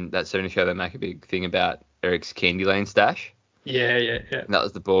 because in that 70 show they make a big thing about Eric's Candy Lane stash. Yeah. And that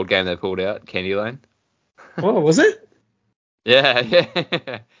was the board game they pulled out, Candy Lane. Oh, was it? Yeah.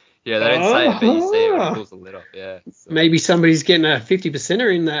 Yeah, they didn't say it, but you see it when he pulls the lid off. Yeah. So. Maybe somebody's getting a 50%er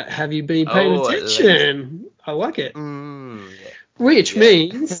in that. Have you been paying attention? I like it. Yeah. Which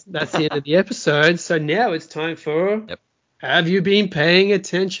means that's the end of the episode. So now it's time for Have you been paying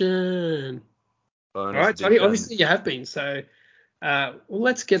attention? All right, Tony. Obviously you have been. So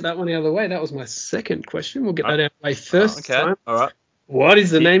let's get that one out of the way. That was my second question. We'll get that out of the way first time. All right. What is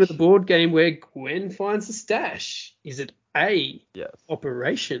the name of the board game where Gwen finds the stash? Is it A,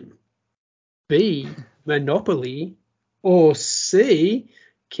 Operation, B, Monopoly, or C,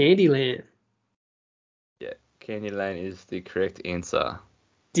 Candyland? Yeah, Candyland is the correct answer.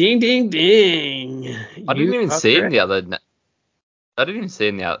 Ding, ding, ding. I didn't even see any of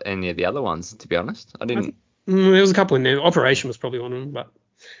the other ones, to be honest. I didn't. There was a couple in there. Operation was probably one of them, but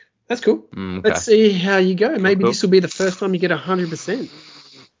that's cool. Okay. Let's see how you go. Maybe this will be the first time you get 100%.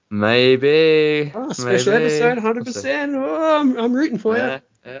 Maybe. Special episode, 100%. Oh, I'm rooting for you.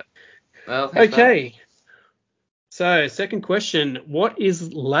 Yeah. Well, okay. So, second question. What is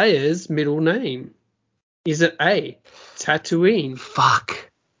Leia's middle name? Is it A, Tatooine? Fuck.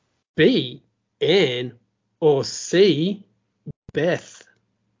 B, Anne? Or C, Beth?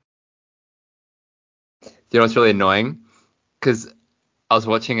 You know what's really annoying? Because I was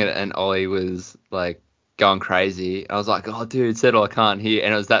watching it and Ollie was like going crazy. I was like, oh, dude, settle, I can't hear.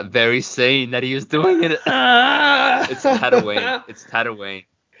 And it was that very scene that he was doing it. It's Tatooine. It's Tatooine.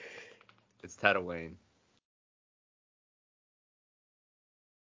 It's Tatooine.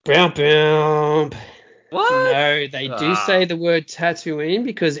 Boom, boom. What? No, they do say the word Tatooine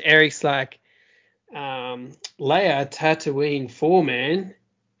because Eric's like, Leia, Tatooine 4, man.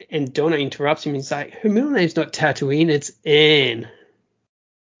 And Donna interrupts him and he's like, her middle name's not Tatooine, it's Anne.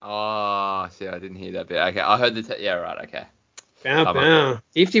 Oh, see, I didn't hear that bit. Okay, I heard the... yeah, right, okay. Bow.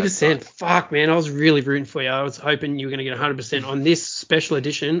 50%. Nice. Fuck, man, I was really rooting for you. I was hoping you were going to get 100% on this special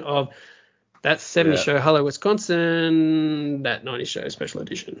edition of That 70 Show, Hello, Wisconsin, That 90 Show special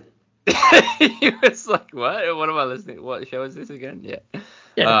edition. He was like, what? What am I listening? What show is this again? Yeah.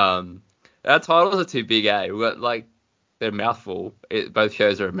 Our titles are too big, eh? We've got, like, they're a mouthful. Both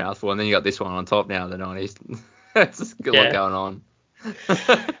shows are a mouthful, and then you got this one on top now, the 90s. It's just a lot going on.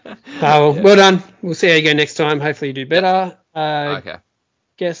 Well done. We'll see how you go next time. Hopefully you do better. Okay.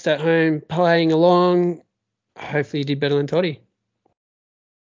 Guest at home playing along. Hopefully you did better than Toddy.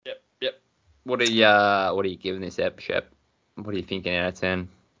 Yep. What are you giving this app, Shep? What are you thinking out of 10?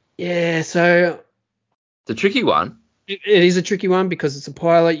 Yeah, so it's a tricky one. It is a tricky one because it's a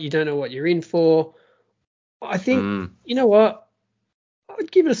pilot. You don't know what you're in for. I think, you know what?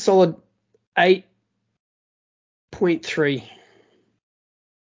 I'd give it a solid 8.3.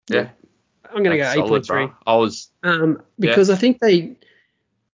 Yeah. I'm going to go 8.3. I was... because I think they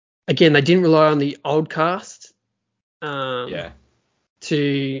didn't rely on the old cast to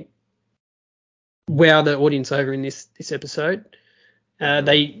wow the audience over in this episode.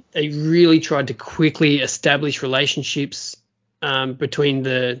 They really tried to quickly establish relationships between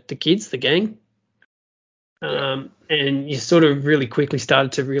the kids, the gang. And you sort of really quickly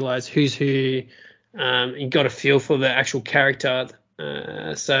started to realize who's who. You got a feel for the actual character.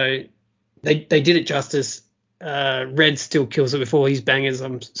 So they did it justice. Red still kills it with all his bangers.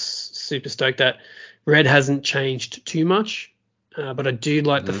 I'm super stoked that Red hasn't changed too much. But I do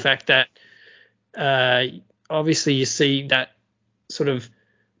like the fact that obviously you see that sort of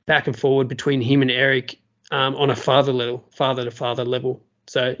back and forward between him and Eric on a father to father level.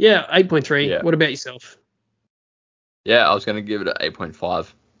 So, 8.3. Yeah. What about yourself? Yeah, I was going to give it an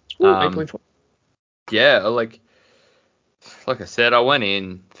 8.5. 8.5. Yeah, like I said, I went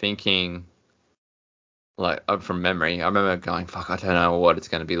in thinking, like, from memory, I remember going, fuck, I don't know what it's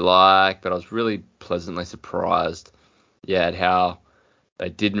going to be like, but I was really pleasantly surprised, at how they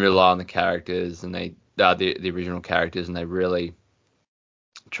didn't rely on the characters and the original characters, and they really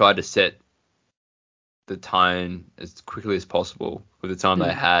tried to set the tone as quickly as possible with the time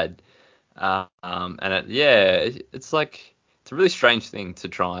they had. It's like, it's a really strange thing to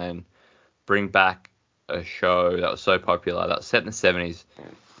try and bring back a show that was so popular, that was set in the 70s,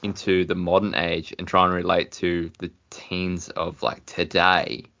 into the modern age and try and relate to the teens of like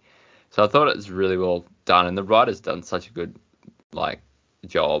today. So I thought it was really well done, and the writer's done such a good like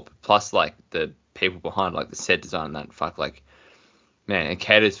job. Plus, like, the people behind, like the set design and that, fuck, like, man, it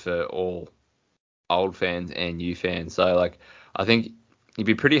caters for all old fans and new fans. So, like, I think it'd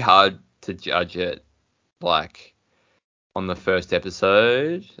be pretty hard to judge it, like, on the first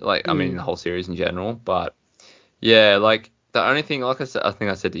episode. Like, I mean, the whole series in general. But yeah, like the only thing, like I said, I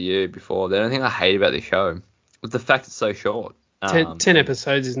think I said to you before, the only thing I hate about this show was the fact it's so short. 10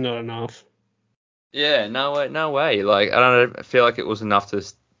 episodes is not enough. Yeah, no way. Like, I don't know, I feel like it was enough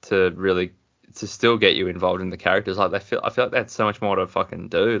to really to still get you involved in the characters. Like, I feel like they had so much more to fucking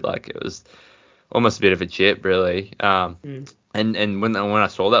do. Like, it was almost a bit of a chip, really. And when I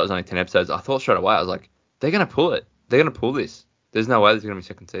saw that it was only 10 episodes, I thought straight away, I was like, they're gonna pull it. They're gonna pull this. There's no way there's gonna be a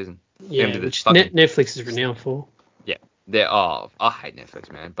second season. Yeah, which Netflix is renowned for. Yeah, I hate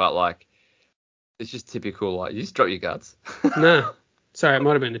Netflix, man. But like, it's just typical. Like, you just drop your guts. No. Sorry, it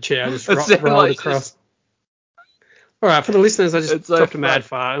might have been the chair. I just rolled across. All right, for the listeners, I just dropped a mad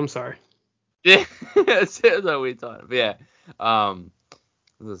fart. I'm sorry. Yeah, it was a weird time. But yeah,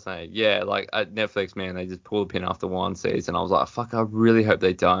 as I say, yeah, like at Netflix, man, they just pull the pin after one season. I was like, fuck, I really hope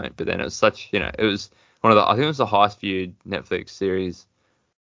they don't. But then it was such, it was I think it was the highest viewed Netflix series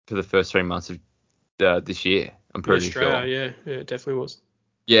for the first 3 months of this year. I'm pretty sure. Yeah, it definitely was.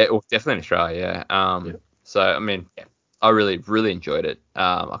 Yeah, well, definitely in Australia, yeah. So, I mean, yeah, I really, really enjoyed it.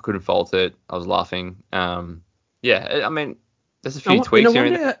 I couldn't fault it. I was laughing. Yeah, I mean, there's a few tweaks here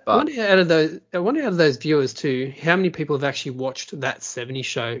and there. I wonder out of those viewers too, how many people have actually watched That 70s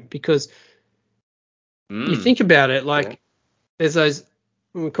Show? Because you think about it, like there's those,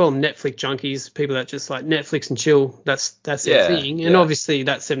 we call them Netflix junkies, people that just like Netflix and chill. That's their thing. And obviously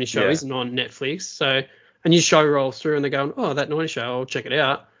That 70s Show isn't on Netflix. So a new show rolls through and they're going, oh, That 90s Show, I'll check it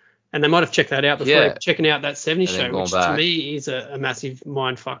out. And they might have checked that out before checking out That 70s Show, which to me is a massive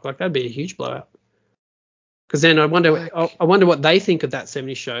mind fuck. Like, that'd be a huge blowout. Because then I wonder what they think of That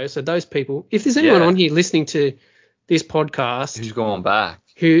 70s Show. So those people, if there's anyone on here listening to this podcast who's gone back,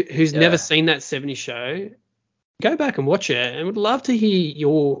 who's never seen That 70s Show, go back and watch it, and would love to hear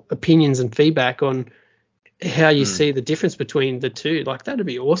your opinions and feedback on how you see the difference between the two. Like, that'd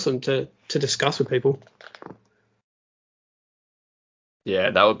be awesome to discuss with people.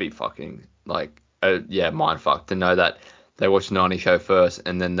 Yeah, that would be fucking mind fuck to know that they watched 90 Show first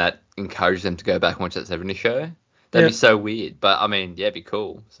and then that encouraged them to go back and watch That 70 Show. That'd be so weird, but I mean, it'd be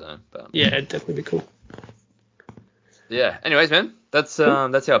cool. So, yeah, it'd definitely be cool. Yeah. Anyways, man, that's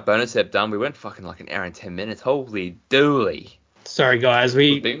our bonus ep done. We went fucking like an hour and 10 minutes. Holy dooly. Sorry, guys.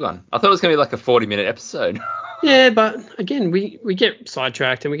 Big one. I thought it was gonna be like a 40-minute episode. Yeah, but again, we get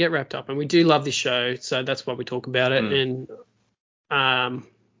sidetracked and we get wrapped up, and we do love this show, so that's why we talk about it. And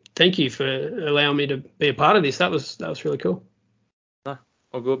thank you for allowing me to be a part of this. That was really cool. No,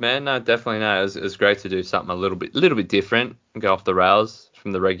 all good, man. No, definitely no. It was great to do something a little bit different and go off the rails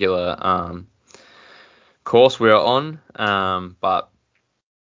from the regular course we're on. But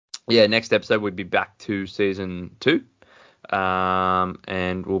yeah, next episode we'd be back to season 2,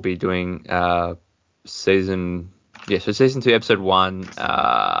 and we'll be doing season 2, episode 1. Do you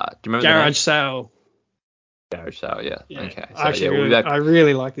remember Garage Sale? Garage Sale, yeah. Okay. So, actually, I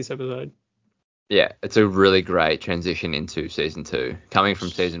really like this episode. Yeah, it's a really great transition into season 2, coming from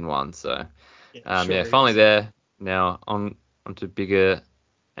season 1. So, finally there. Now on to bigger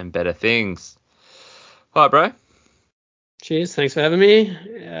and better things. All right, bro. Cheers. Thanks for having me.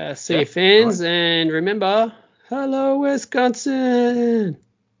 See you, fans. Right. And remember, hello, Wisconsin.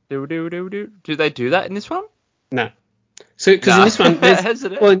 Do they do that in this one? No. So, because in this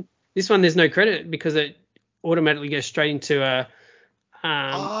one, this one there's no credit because it automatically goes straight into it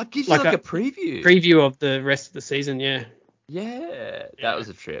gives you like a preview. Preview of the rest of the season, yeah. Yeah, that was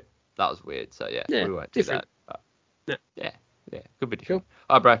a trip. That was weird. So yeah, we won't do that. But, yeah, could be different. Cool.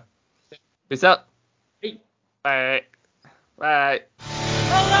 All right, bro. Peace out. Hey. Bye. Bye.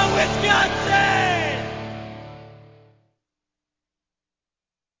 Hello, Wisconsin!